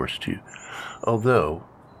being forced to. Although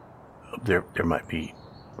there might be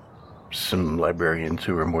some librarians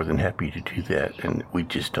who are more than happy to do that, and we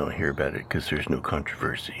just don't hear about it because there's no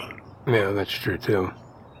controversy. Yeah, that's true too.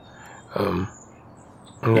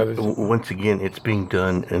 Once again, it's being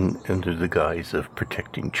done under the guise of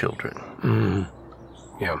protecting children.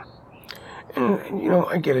 Mm-hmm. Yeah. And,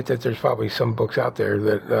 I get it that there's probably some books out there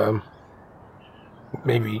that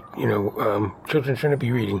maybe, children shouldn't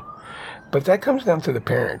be reading. But that comes down to the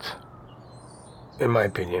parents, in my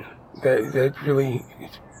opinion. That really...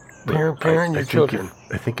 Parent your children.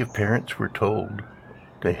 I think if parents were told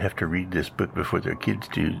they have to read this book before their kids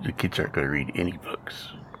do, the kids aren't going to read any books.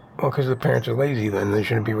 Well, because the parents are lazy, then they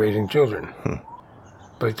shouldn't be raising children.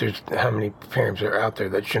 But there's how many parents are out there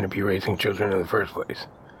that shouldn't be raising children in the first place?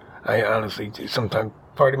 I honestly, sometimes,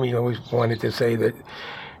 part of me always wanted to say that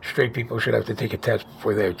straight people should have to take a test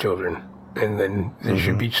before they have children. And then they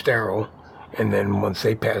should be sterile. And then once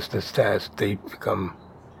they pass this test, they become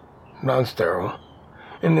non-sterile.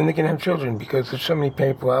 And then they can have children, because there's so many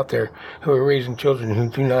people out there who are raising children who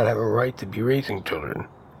do not have a right to be raising children.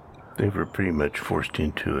 They were pretty much forced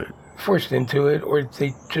into it. Or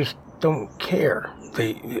they just don't care.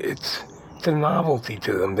 It's a novelty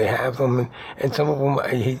to them. They have them, and some of them, I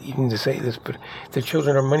hate even to say this, but the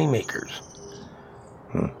children are money makers.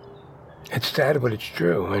 It's sad, but it's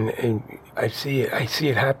true, and I see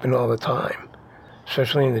it happen all the time,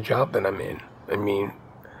 especially in the job that I'm in. I mean,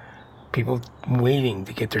 people waiting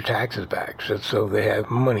to get their taxes back, so they have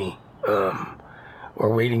money,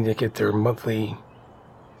 or waiting to get their monthly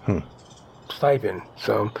stipend.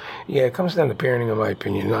 So, yeah, it comes down to parenting, in my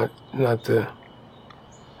opinion, not the...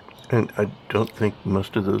 And I don't think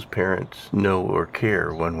most of those parents know or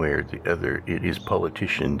care one way or the other. It is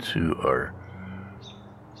politicians who are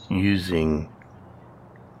using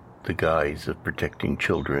the guise of protecting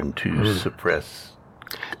children to suppress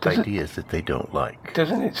ideas that they don't like.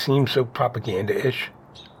 Doesn't it seem so propaganda-ish?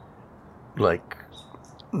 Like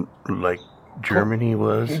Germany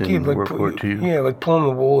was in World War II? Yeah, like pulling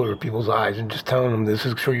the wool over people's eyes and just telling them this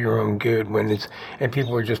is for your own good, and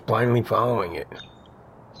people are just blindly following it.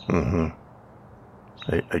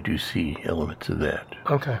 I do see elements of that.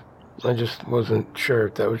 Okay. I just wasn't sure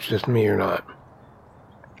if that was just me or not.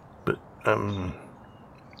 But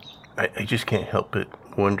I just can't help but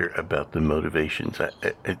wonder about the motivations.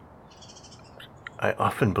 I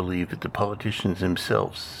often believe that the politicians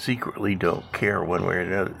themselves secretly don't care one way or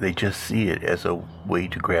another. They just see it as a way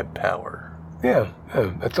to grab power. Yeah,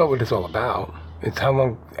 that's all what it's all about. It's how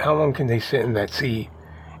long can they sit in that seat?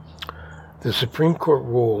 The Supreme Court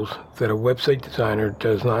rules that a website designer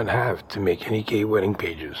does not have to make any gay wedding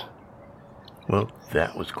pages. Well,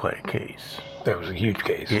 that was quite a case. That was a huge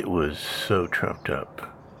case. It was so trumped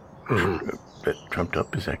up. That trumped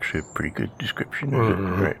up is actually a pretty good description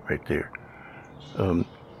of it, right there.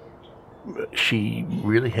 She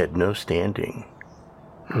really had no standing.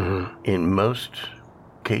 In most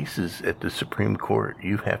cases at the Supreme Court,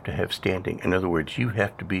 you have to have standing. In other words, you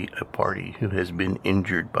have to be a party who has been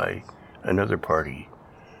injured by another party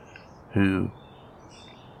who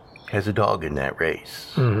has a dog in that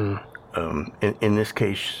race. In this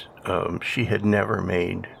case, she had never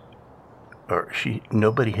made,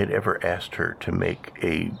 nobody had ever asked her to make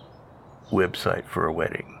a website for a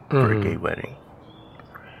wedding, for a gay wedding.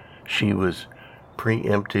 She was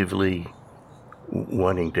preemptively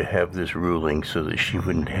wanting to have this ruling so that she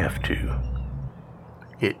wouldn't have to.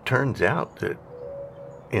 It turns out that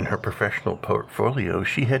in her professional portfolio,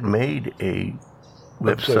 she had made a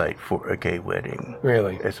website for a gay wedding.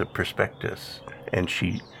 Really? As a prospectus. And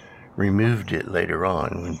she removed it later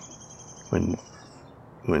on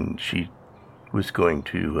when she was going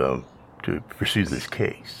to pursue this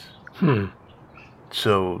case.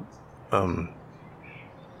 So,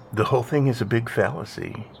 the whole thing is a big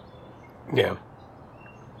fallacy. Yeah.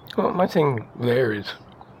 Well, my thing there is,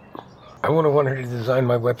 I wouldn't want her to design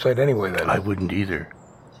my website anyway then. I wouldn't either.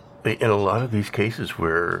 In a lot of these cases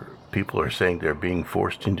where people are saying they're being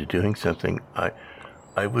forced into doing something,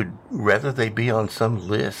 I would rather they be on some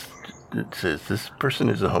list that says this person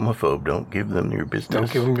is a homophobe. Don't give them your business.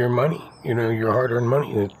 Don't give them your money. Your hard-earned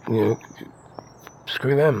money.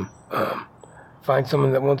 Screw them. Find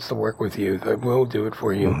someone that wants to work with you, that will do it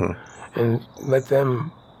for you, and let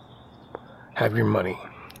them have your money.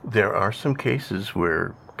 There are some cases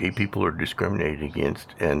where gay people are discriminated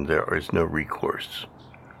against, and there is no recourse.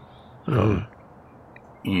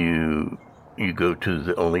 You go to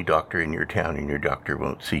the only doctor in your town, and your doctor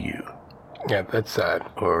won't see you. Yeah, that's sad.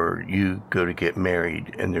 Or you go to get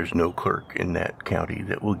married, and there's no clerk in that county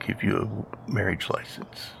that will give you a marriage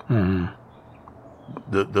license.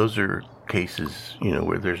 Those are cases,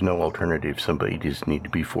 where there's no alternative. Somebody just need to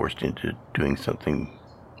be forced into doing something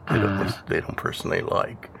they don't personally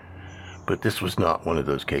like. But this was not one of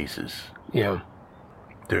those cases. Yeah.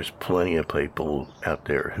 There's plenty of people out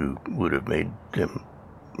there who would have made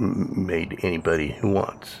anybody who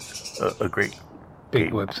wants a great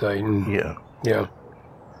big website. And, yeah.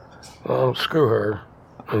 Well, screw her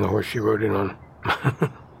and the horse she rode in on.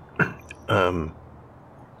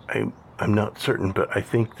 I'm not certain, but I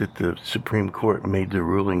think that the Supreme Court made the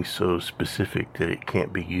ruling so specific that it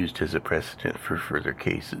can't be used as a precedent for further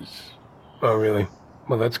cases. Oh, really?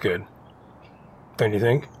 Well, that's good. Don't you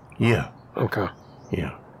think? Yeah. Okay.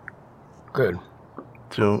 Yeah. Good.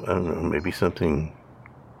 So, I don't know, maybe a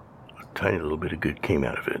tiny little bit of good came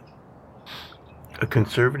out of it. A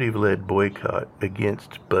conservative-led boycott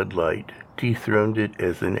against Bud Light dethroned it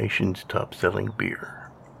as the nation's top-selling beer.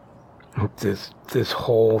 This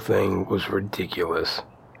whole thing was ridiculous.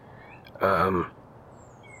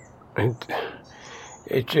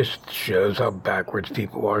 It just shows how backwards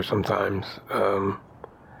people are sometimes.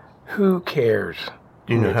 Who cares?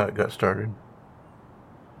 Do you know how it got started?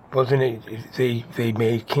 Wasn't it they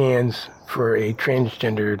made cans for a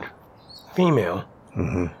transgendered female?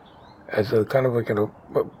 As a kind of like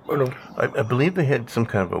I believe they had some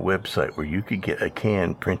kind of a website where you could get a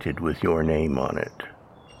can printed with your name on it.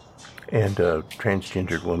 And a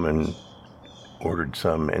transgendered woman ordered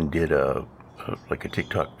some and did a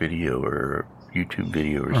TikTok video or a YouTube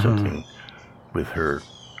video or something with her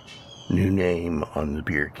new name on the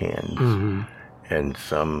beer cans. And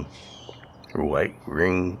some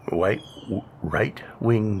right-wing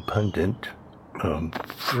pundit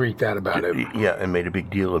freaked out about it. Yeah, and made a big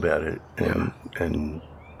deal about it. And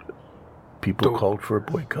people called for a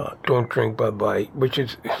boycott. Don't drink Bud Light, which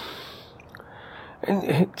is...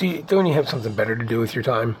 And don't you have something better to do with your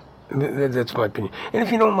time? That's my opinion. And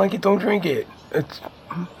if you don't like it, don't drink it. It's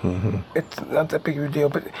not that big of a deal.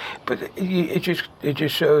 But it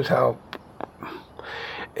just shows how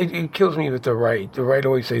it kills me with the right. The right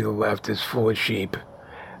always say the left is full of sheep,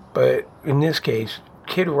 but in this case,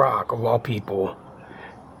 Kid Rock of all people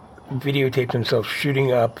videotaped himself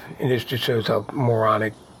shooting up, and this just shows how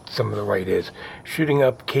moronic some of the right is, shooting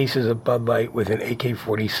up cases of Bud Light with an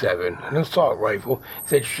AK-47, an assault rifle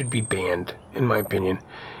that should be banned, in my opinion.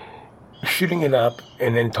 Shooting it up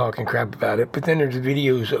and then talking crap about it, but then there's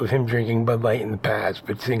videos of him drinking Bud Light in the past,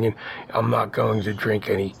 but singing, I'm not going to drink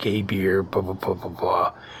any gay beer, blah, blah, blah, blah,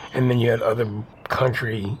 blah. And then you had other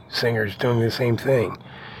country singers doing the same thing.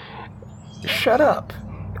 Shut up.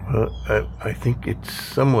 Well, I think it's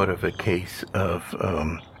somewhat of a case of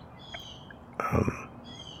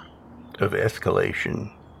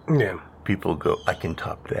escalation. Yeah. People go, I can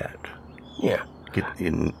top that. Yeah.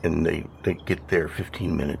 and they get their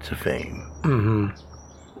 15 minutes of fame. Mm-hmm.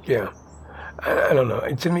 Yeah. I don't know.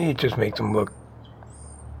 To me, it just makes them look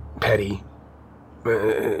petty.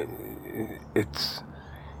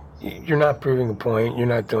 You're not proving a point. You're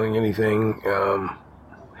not doing anything.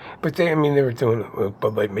 But they were doing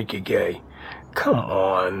Bud Light make you gay. Come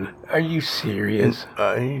on. Are you serious?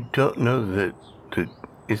 I don't know that.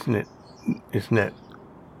 Isn't that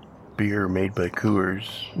beer made by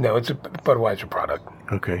Coors? No, it's a Budweiser product.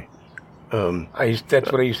 Okay.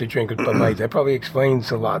 That's what I used to drink with Bud Light. That probably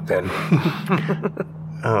explains a lot then.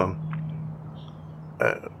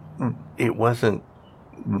 It wasn't.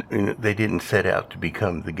 They didn't set out to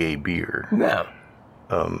become the gay beer. No.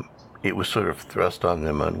 It was sort of thrust on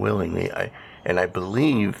them unwillingly. I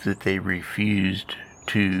believe that they refused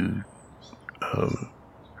to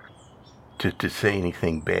say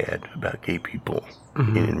anything bad about gay people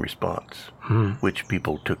in response, which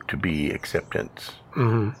people took to be acceptance.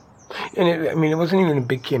 Mm-hmm. And it wasn't even a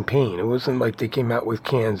big campaign. It wasn't like they came out with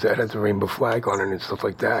cans that had the rainbow flag on it and stuff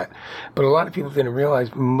like that. But a lot of people didn't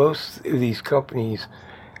realize most of these companies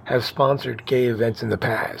have sponsored gay events in the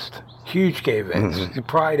past. Huge gay events,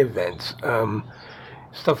 pride events,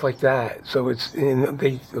 stuff like that. So a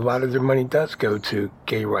lot of their money does go to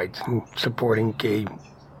gay rights and supporting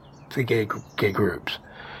the gay groups.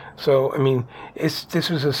 So, this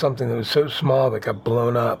was just something that was so small that got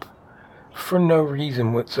blown up for no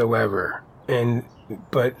reason whatsoever.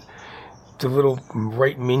 But the little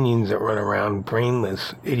right minions that run around,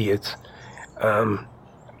 brainless idiots,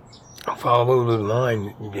 follow the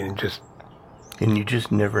line and you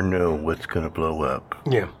just never know what's going to blow up.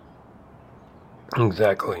 Yeah,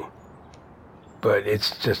 exactly. But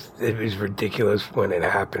it was ridiculous when it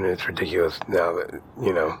happened, and it's ridiculous now that,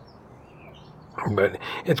 But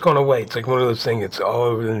it's gone away. It's like one of those things, it's all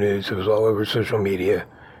over the news, it was all over social media,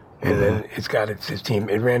 and then it's got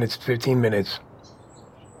it ran its 15 minutes,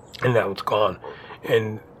 and now it's gone.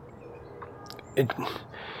 And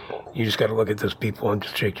you just got to look at those people and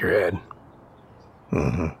just shake your head.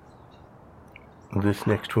 This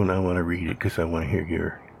next one, I want to read it because I want to hear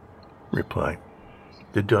your reply.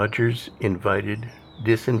 The Dodgers invited,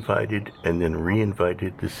 disinvited, and then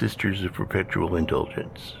re-invited the Sisters of Perpetual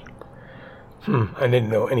Indulgence. I didn't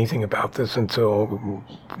know anything about this until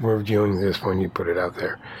we're reviewing this when you put it out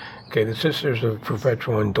there. Okay, the Sisters of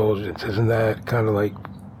Perpetual Indulgence, isn't that kind of like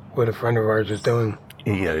what a friend of ours is doing?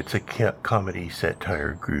 Yeah, it's a comedy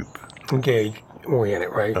satire group. Gay-oriented,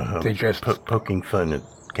 right? They just... poking fun at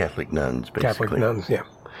Catholic nuns, basically. Catholic nuns, yeah.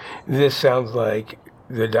 This sounds like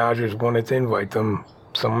the Dodgers wanted to invite them.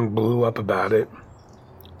 Someone blew up about it,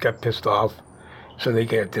 got pissed off, so they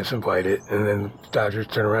got disinvited. And then the Dodgers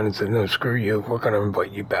turned around and said, no, screw you, we're going to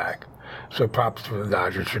invite you back. So props for the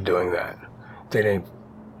Dodgers for doing that. They didn't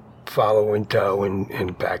follow in tow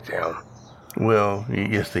and back down. Well,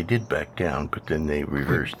 yes, they did back down, but then they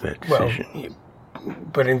reversed that decision.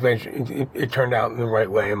 But eventually, it turned out in the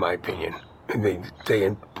right way, in my opinion. They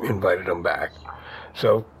invited them back.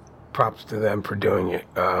 So props to them for doing it.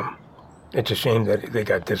 It's a shame that they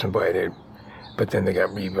got disinvited, but then they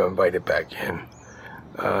got re-invited back in.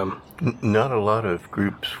 Not a lot of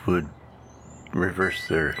groups would reverse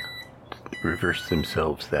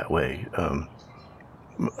themselves that way.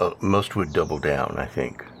 Most would double down, I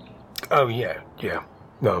think. Oh, yeah.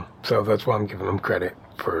 No, so that's why I'm giving them credit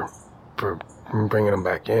for bringing them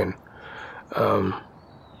back in.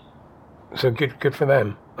 So good for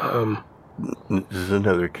them. This is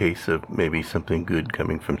another case of maybe something good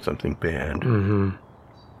coming from something bad. Mm-hmm.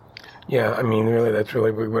 Yeah, really, that's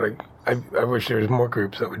really what I wish there was more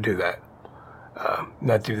groups that would do that.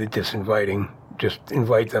 Not do the disinviting, just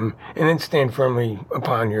invite them, and then stand firmly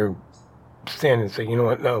upon your stand and say, you know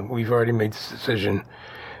what, no, we've already made this decision.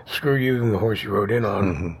 Screw you and the horse you rode in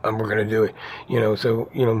on, and we're going to do it. So,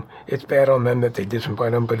 it's bad on them that they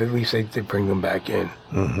disinvite them, but at least they did bring them back in.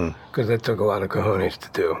 Because that took a lot of cojones to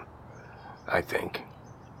do, I think.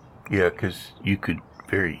 Yeah, because you could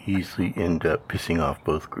very easily end up pissing off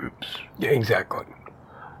both groups. Yeah, exactly.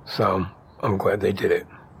 So, I'm glad they did it.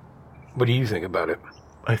 What do you think about it?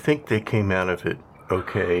 I think they came out of it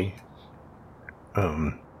okay.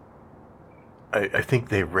 I think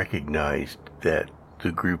they recognized that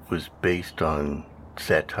the group was based on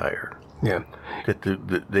satire. Yeah.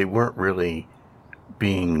 That they weren't really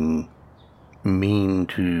being mean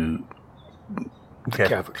to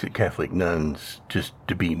Catholic nuns just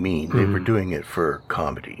to be mean. They were doing it for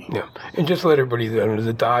comedy. Yeah. And just to let everybody know,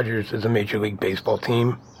 the Dodgers is a Major League Baseball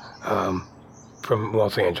team from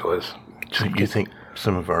Los Angeles. So you think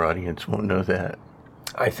some of our audience won't know that?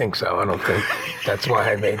 I think so. I don't think that's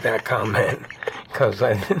why I made that comment. Because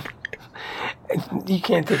You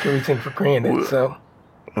can't take everything for granted, Well, so.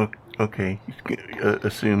 Okay.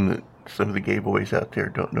 Assume that some of the gay boys out there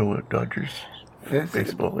don't know what Dodgers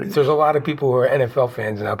baseball is. There's a lot of people who are NFL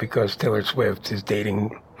fans now because Taylor Swift is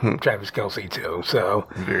dating Travis Kelce too. So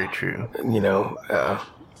very true. You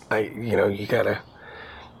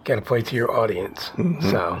gotta play to your audience. Mm-hmm.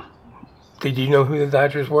 So, did you know who the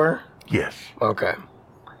Dodgers were? Yes. Okay.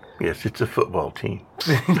 Yes, it's a football team.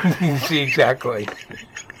 See, exactly.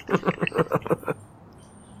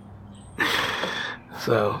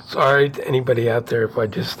 So sorry to anybody out there if I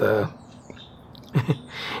just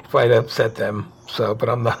if I'd upset them. So, but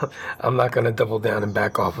I'm not going to double down and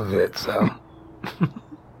back off of it. So,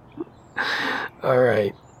 all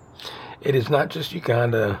right. It is not just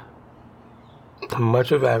Uganda.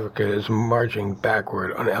 Much of Africa is marching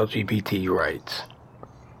backward on LGBT rights.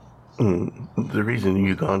 The reason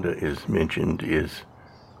Uganda is mentioned is,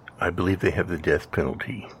 I believe they have the death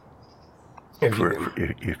penalty. If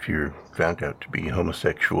you're found out to be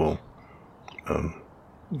homosexual,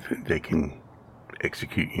 they can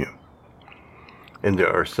execute you. And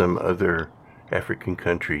there are some other African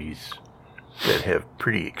countries that have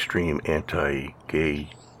pretty extreme anti-gay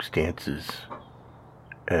stances,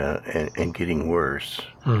 and getting worse.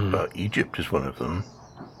 Mm-hmm. Egypt is one of them.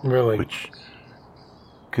 Really? Which,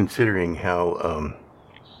 considering how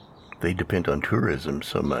they depend on tourism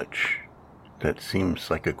so much, that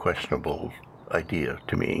seems like a questionable idea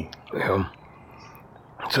to me. Yeah.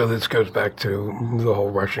 So this goes back to the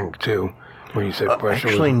whole Russian too, where you said Russia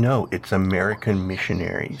actually, no, it's American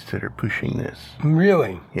missionaries that are pushing this.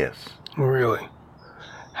 Really? Yes. Really?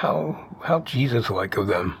 How Jesus-like of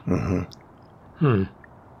them. Mm-hmm.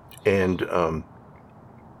 And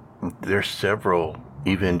there's several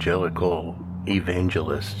evangelical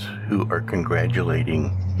evangelists who are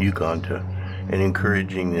congratulating Uganda and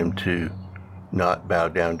encouraging them to not bow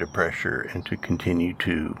down to pressure and to continue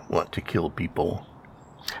to want to kill people.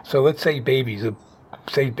 So let's say babies that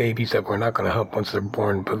we're not going to help once they're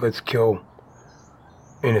born, but let's kill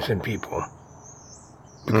innocent people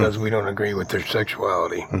because we don't agree with their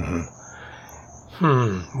sexuality. Mm-hmm.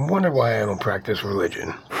 Wonder why I don't practice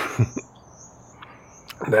religion.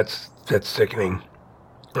 That's sickening.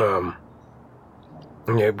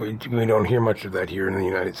 Yeah, we don't hear much of that here in the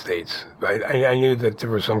United States. I knew that there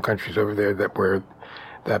were some countries over there that were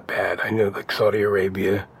that bad. I know, like Saudi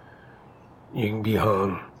Arabia, you can be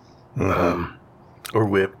hung. Mm-hmm. Or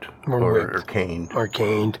whipped. Or caned. Or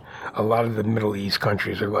caned. A lot of the Middle East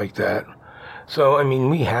countries are like that. So, I mean,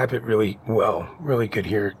 we have it really good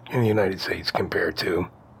here in the United States compared to...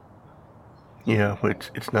 Yeah,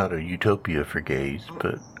 it's not a utopia for gays,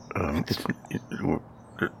 but at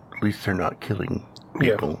least they're not killing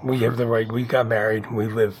people. Yeah, we have the right. We got married. We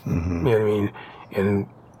live. Mm-hmm. You know what I mean?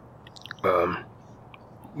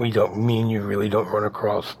 And me and you really don't run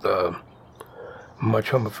across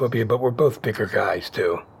much homophobia, but we're both bigger guys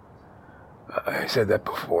too. I said that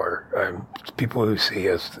before. People who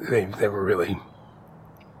see us, they've never really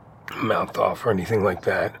mouthed off or anything like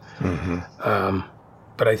that. Mm-hmm.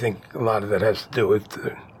 But I think a lot of that has to do with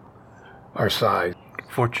our size.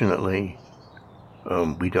 Fortunately,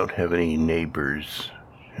 we don't have any neighbors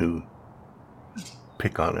who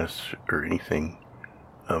pick on us or anything.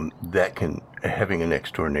 Having a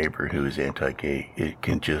next door neighbor who is anti-gay, it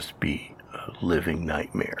can just be a living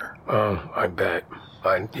nightmare. Oh, I bet.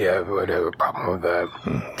 I would have a problem with that.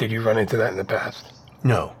 Mm. Did you run into that in the past?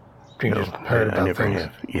 No. You just heard about I never things?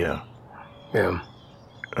 have. Yeah. Yeah.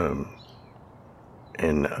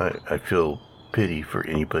 And I feel pity for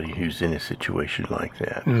anybody who's in a situation like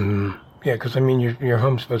that. Mm-hmm. Yeah, because, I mean, your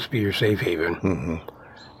home's supposed to be your safe haven. Mm-hmm.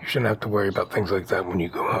 You shouldn't have to worry about things like that when you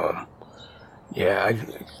go home. Yeah,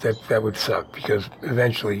 that would suck, because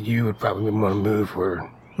eventually you would probably want to move where...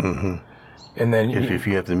 Mm-hmm. And then if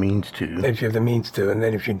you have the means to. If you have the means to. And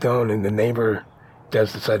then if you don't and the neighbor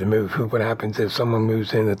does decide to move, what happens if someone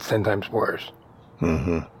moves in that's 10 times worse?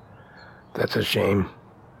 Mm-hmm. That's a shame.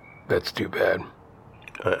 That's too bad.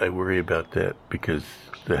 I worry about that because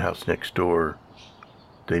the house next door,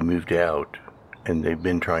 they moved out and they've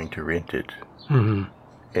been trying to rent it. Mm-hmm.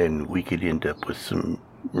 And we could end up with some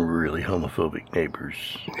really homophobic neighbors.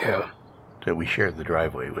 Yeah. That we share the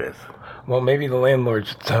driveway with. Well, maybe the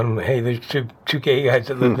landlord's telling them, hey, there's two gay guys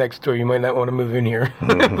that live next door. You might not want to move in here.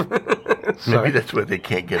 Mm-hmm. Maybe that's why they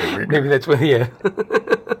can't get a renter. Maybe that's why, yeah.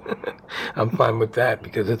 I'm fine with that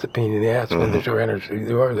because it's a pain in the ass when there's renters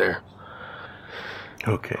who are there.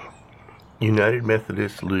 Okay. United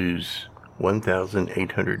Methodists lose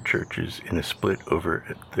 1,800 churches in a split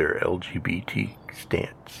over their LGBT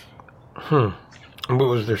stance. What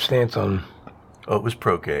was their stance on? Oh, it was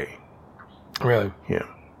pro-gay. Really? Yeah.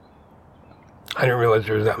 I didn't realize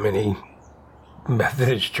there was that many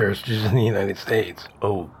Methodist churches in the United States.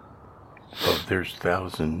 Oh, there's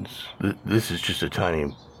thousands. This is just a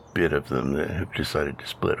tiny bit of them that have decided to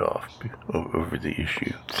split off over the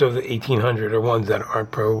issue. So the 1,800 are ones that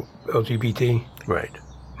aren't pro-LGBT? Right.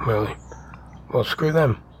 Really? Well, screw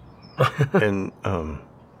them. And, I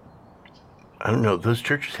don't know, those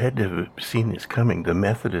churches had to have seen this coming. The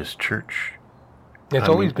Methodist Church... It's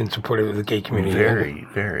always been supportive of the gay community. Very,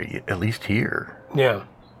 very, at least here. Yeah.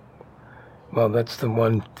 Well, that's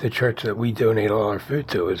the church that we donate all our food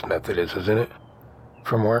to is Methodist, isn't it?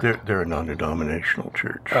 From work? They're a non-denominational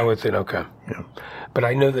church. Oh, is it? Okay. Yeah. But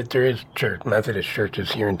I know that there is Methodist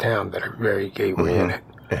churches here in town that are very gay-oriented.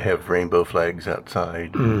 They have rainbow flags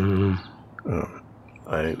outside. Mm-hmm.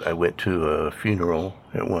 I went to a funeral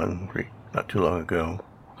at one not too long ago.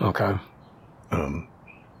 Okay.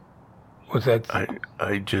 Was that...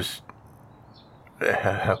 I just...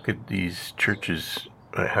 How could these churches...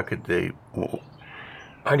 How could they...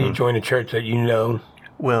 How do you join a church that you know?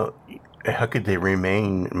 Well, how could they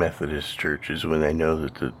remain Methodist churches when they know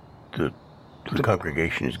that the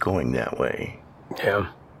congregation is going that way? Yeah.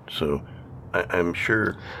 So I'm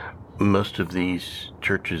sure most of these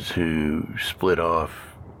churches who split off...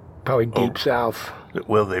 Probably deep south.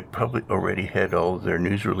 Well, they probably already had all of their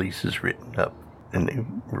news releases written up, and they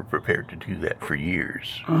were prepared to do that for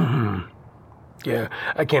years. Mm-hmm. Yeah,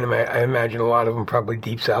 I can't imagine. I imagine a lot of them probably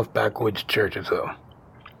deep south backwoods churches, though.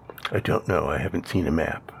 I don't know. I haven't seen a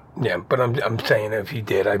map. Yeah, but I'm saying if you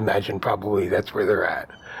did, I imagine probably that's where they're at.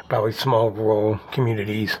 Probably small rural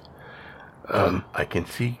communities. I can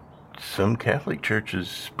see some Catholic churches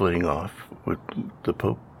splitting off with the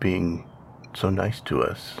Pope being so nice to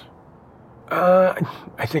us.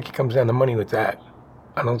 I think it comes down to money with that.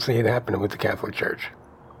 I don't see it happening with the Catholic Church.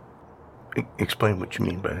 Explain what you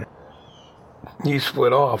mean by that. You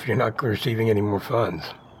split off, you're not receiving any more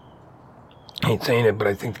funds. I ain't saying it, but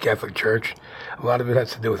I think the Catholic Church, a lot of it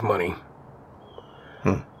has to do with money.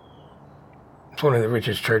 It's one of the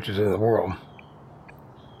richest churches in the world.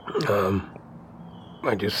 I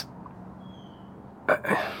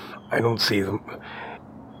don't see them.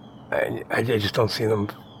 I just don't see them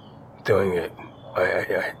doing it.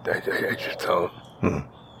 I just don't.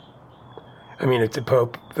 I mean, if the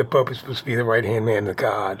Pope is supposed to be the right-hand man of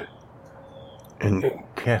God. And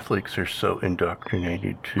Catholics are so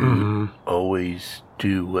indoctrinated to always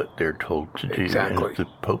do what they're told to do. Exactly. And if the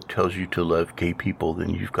Pope tells you to love gay people, then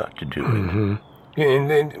you've got to do it. And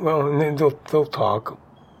then they'll talk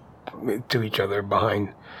to each other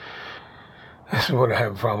behind. This is what I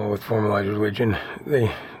have a problem with formalized religion.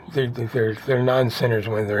 They're non-sinners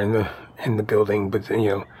when they're in the building, but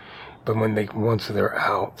once they're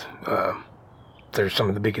out, they're some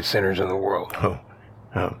of the biggest sinners in the world.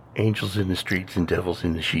 Angels in the streets and devils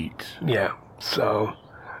in the sheets. Yeah. So,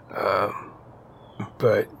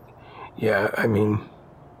 but yeah, I mean,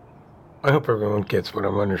 I hope everyone gets what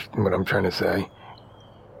I'm trying to say.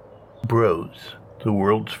 Bros, the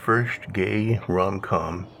world's first gay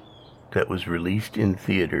rom-com that was released in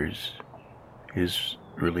theaters, is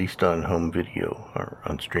released on home video or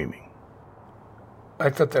on streaming. I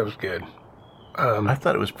thought that was good. I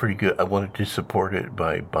thought it was pretty good. I wanted to support it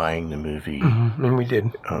by buying the movie. And we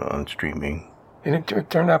did. On streaming. And it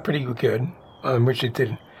turned out pretty good, which it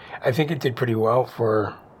did. I think it did pretty well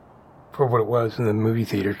for what it was in the movie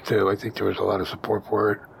theaters, too. I think there was a lot of support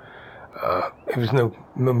for it. It was no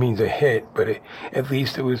means a hit, but at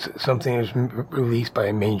least it was something that was released by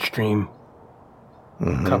a mainstream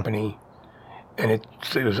company. And it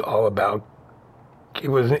was all about... It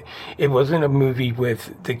wasn't a movie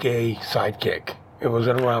with the gay sidekick. It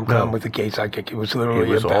wasn't a rom-com with the gay sidekick. It was literally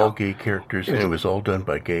It was all gay characters, and it was all done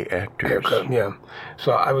by gay actors. Yeah.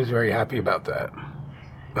 So I was very happy about that.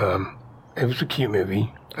 It was a cute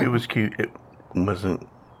movie. It was cute. It wasn't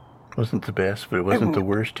the best, but it wasn't the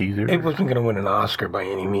worst either. It wasn't going to win an Oscar by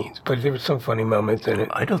any means, but there were some funny moments in it.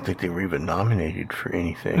 I don't think they were even nominated for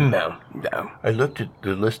anything. No. I looked at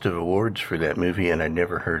the list of awards for that movie, and I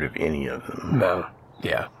never heard of any of them. No.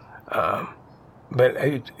 Yeah.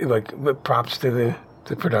 But props to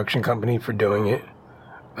the production company for doing it.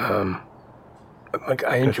 I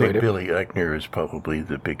enjoyed it. Billy Eichner is probably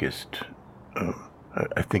the biggest.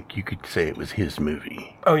 I think you could say it was his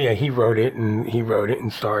movie. Oh yeah, he wrote it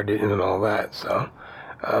and starred it and all that. So,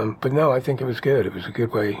 but no, I think it was good. It was a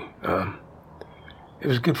good way. It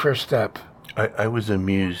was a good first step. I was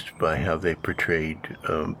amused by how they portrayed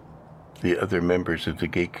the other members of the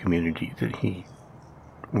gay community that he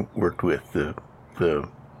worked with. It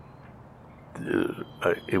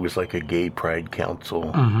was like a gay pride council,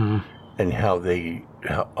 and how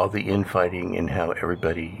all the infighting and how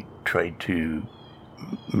everybody tried to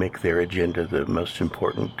make their agenda the most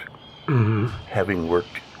important. Mm-hmm. Having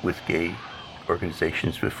worked with gay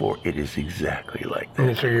organizations before, it is exactly like that.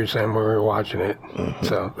 And so you're saying we were watching it,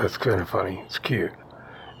 so that's kind of funny. It's cute.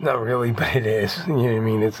 Not really, but it is. You know what I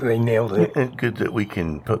mean? They nailed it. And good that we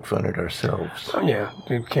can poke fun at ourselves. Oh, yeah.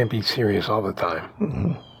 It can't be serious all the time.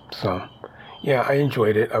 Mm-hmm. So, yeah, I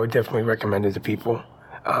enjoyed it. I would definitely recommend it to people.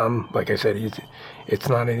 Like I said, it's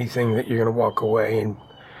not anything that you're going to walk away and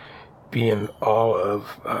be in awe of,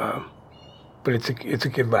 but it's a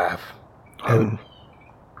good laugh. And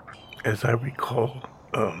as I recall,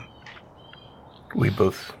 we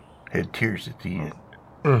both had tears at the end.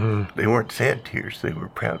 Mm-hmm. They weren't sad tears; they were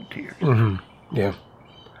proud tears. Mm-hmm. Yeah.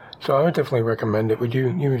 So I would definitely recommend it. Would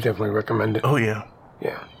you? You would definitely recommend it. Oh yeah.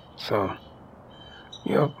 Yeah. So.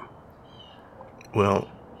 Yep. Well,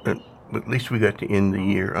 at least we got to end the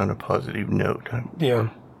year on a positive note. Yeah.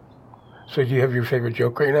 So do you have your favorite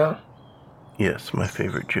joke right now? Yes, my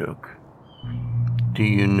favorite joke. Do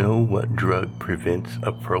you know what drug prevents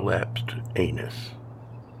a prolapsed anus?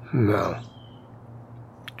 No.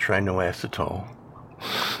 Trinoacetol.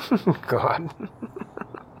 God.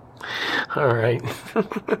 All right.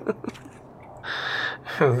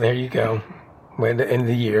 There you go. Way to end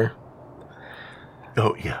the year.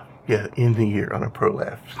 Oh, yeah. Yeah, end the year on a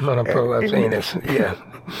prolapse. On a prolapse anus. Yeah.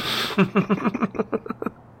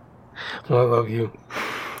 Well, I love you.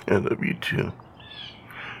 I love you too.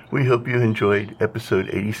 We hope you enjoyed episode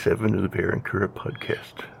 87 of the Bear and Kura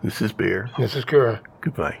podcast. This is Bear. This is Kura.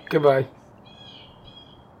 Goodbye. Goodbye.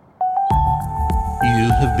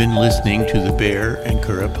 You have been listening to the Bear and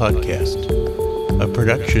Kura podcast, a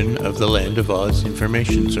production of the Land of Oz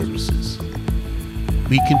Information Services.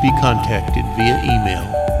 We can be contacted via email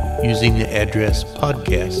using the address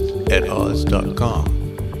podcast@oz.com.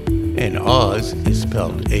 And Oz is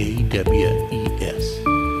spelled A-W-E-S.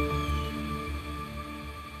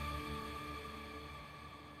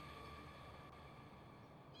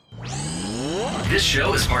 This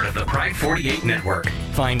show is part of the Pride 48 network.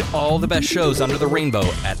 Find all the best shows under the rainbow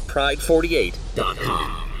at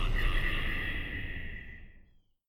pride48.com.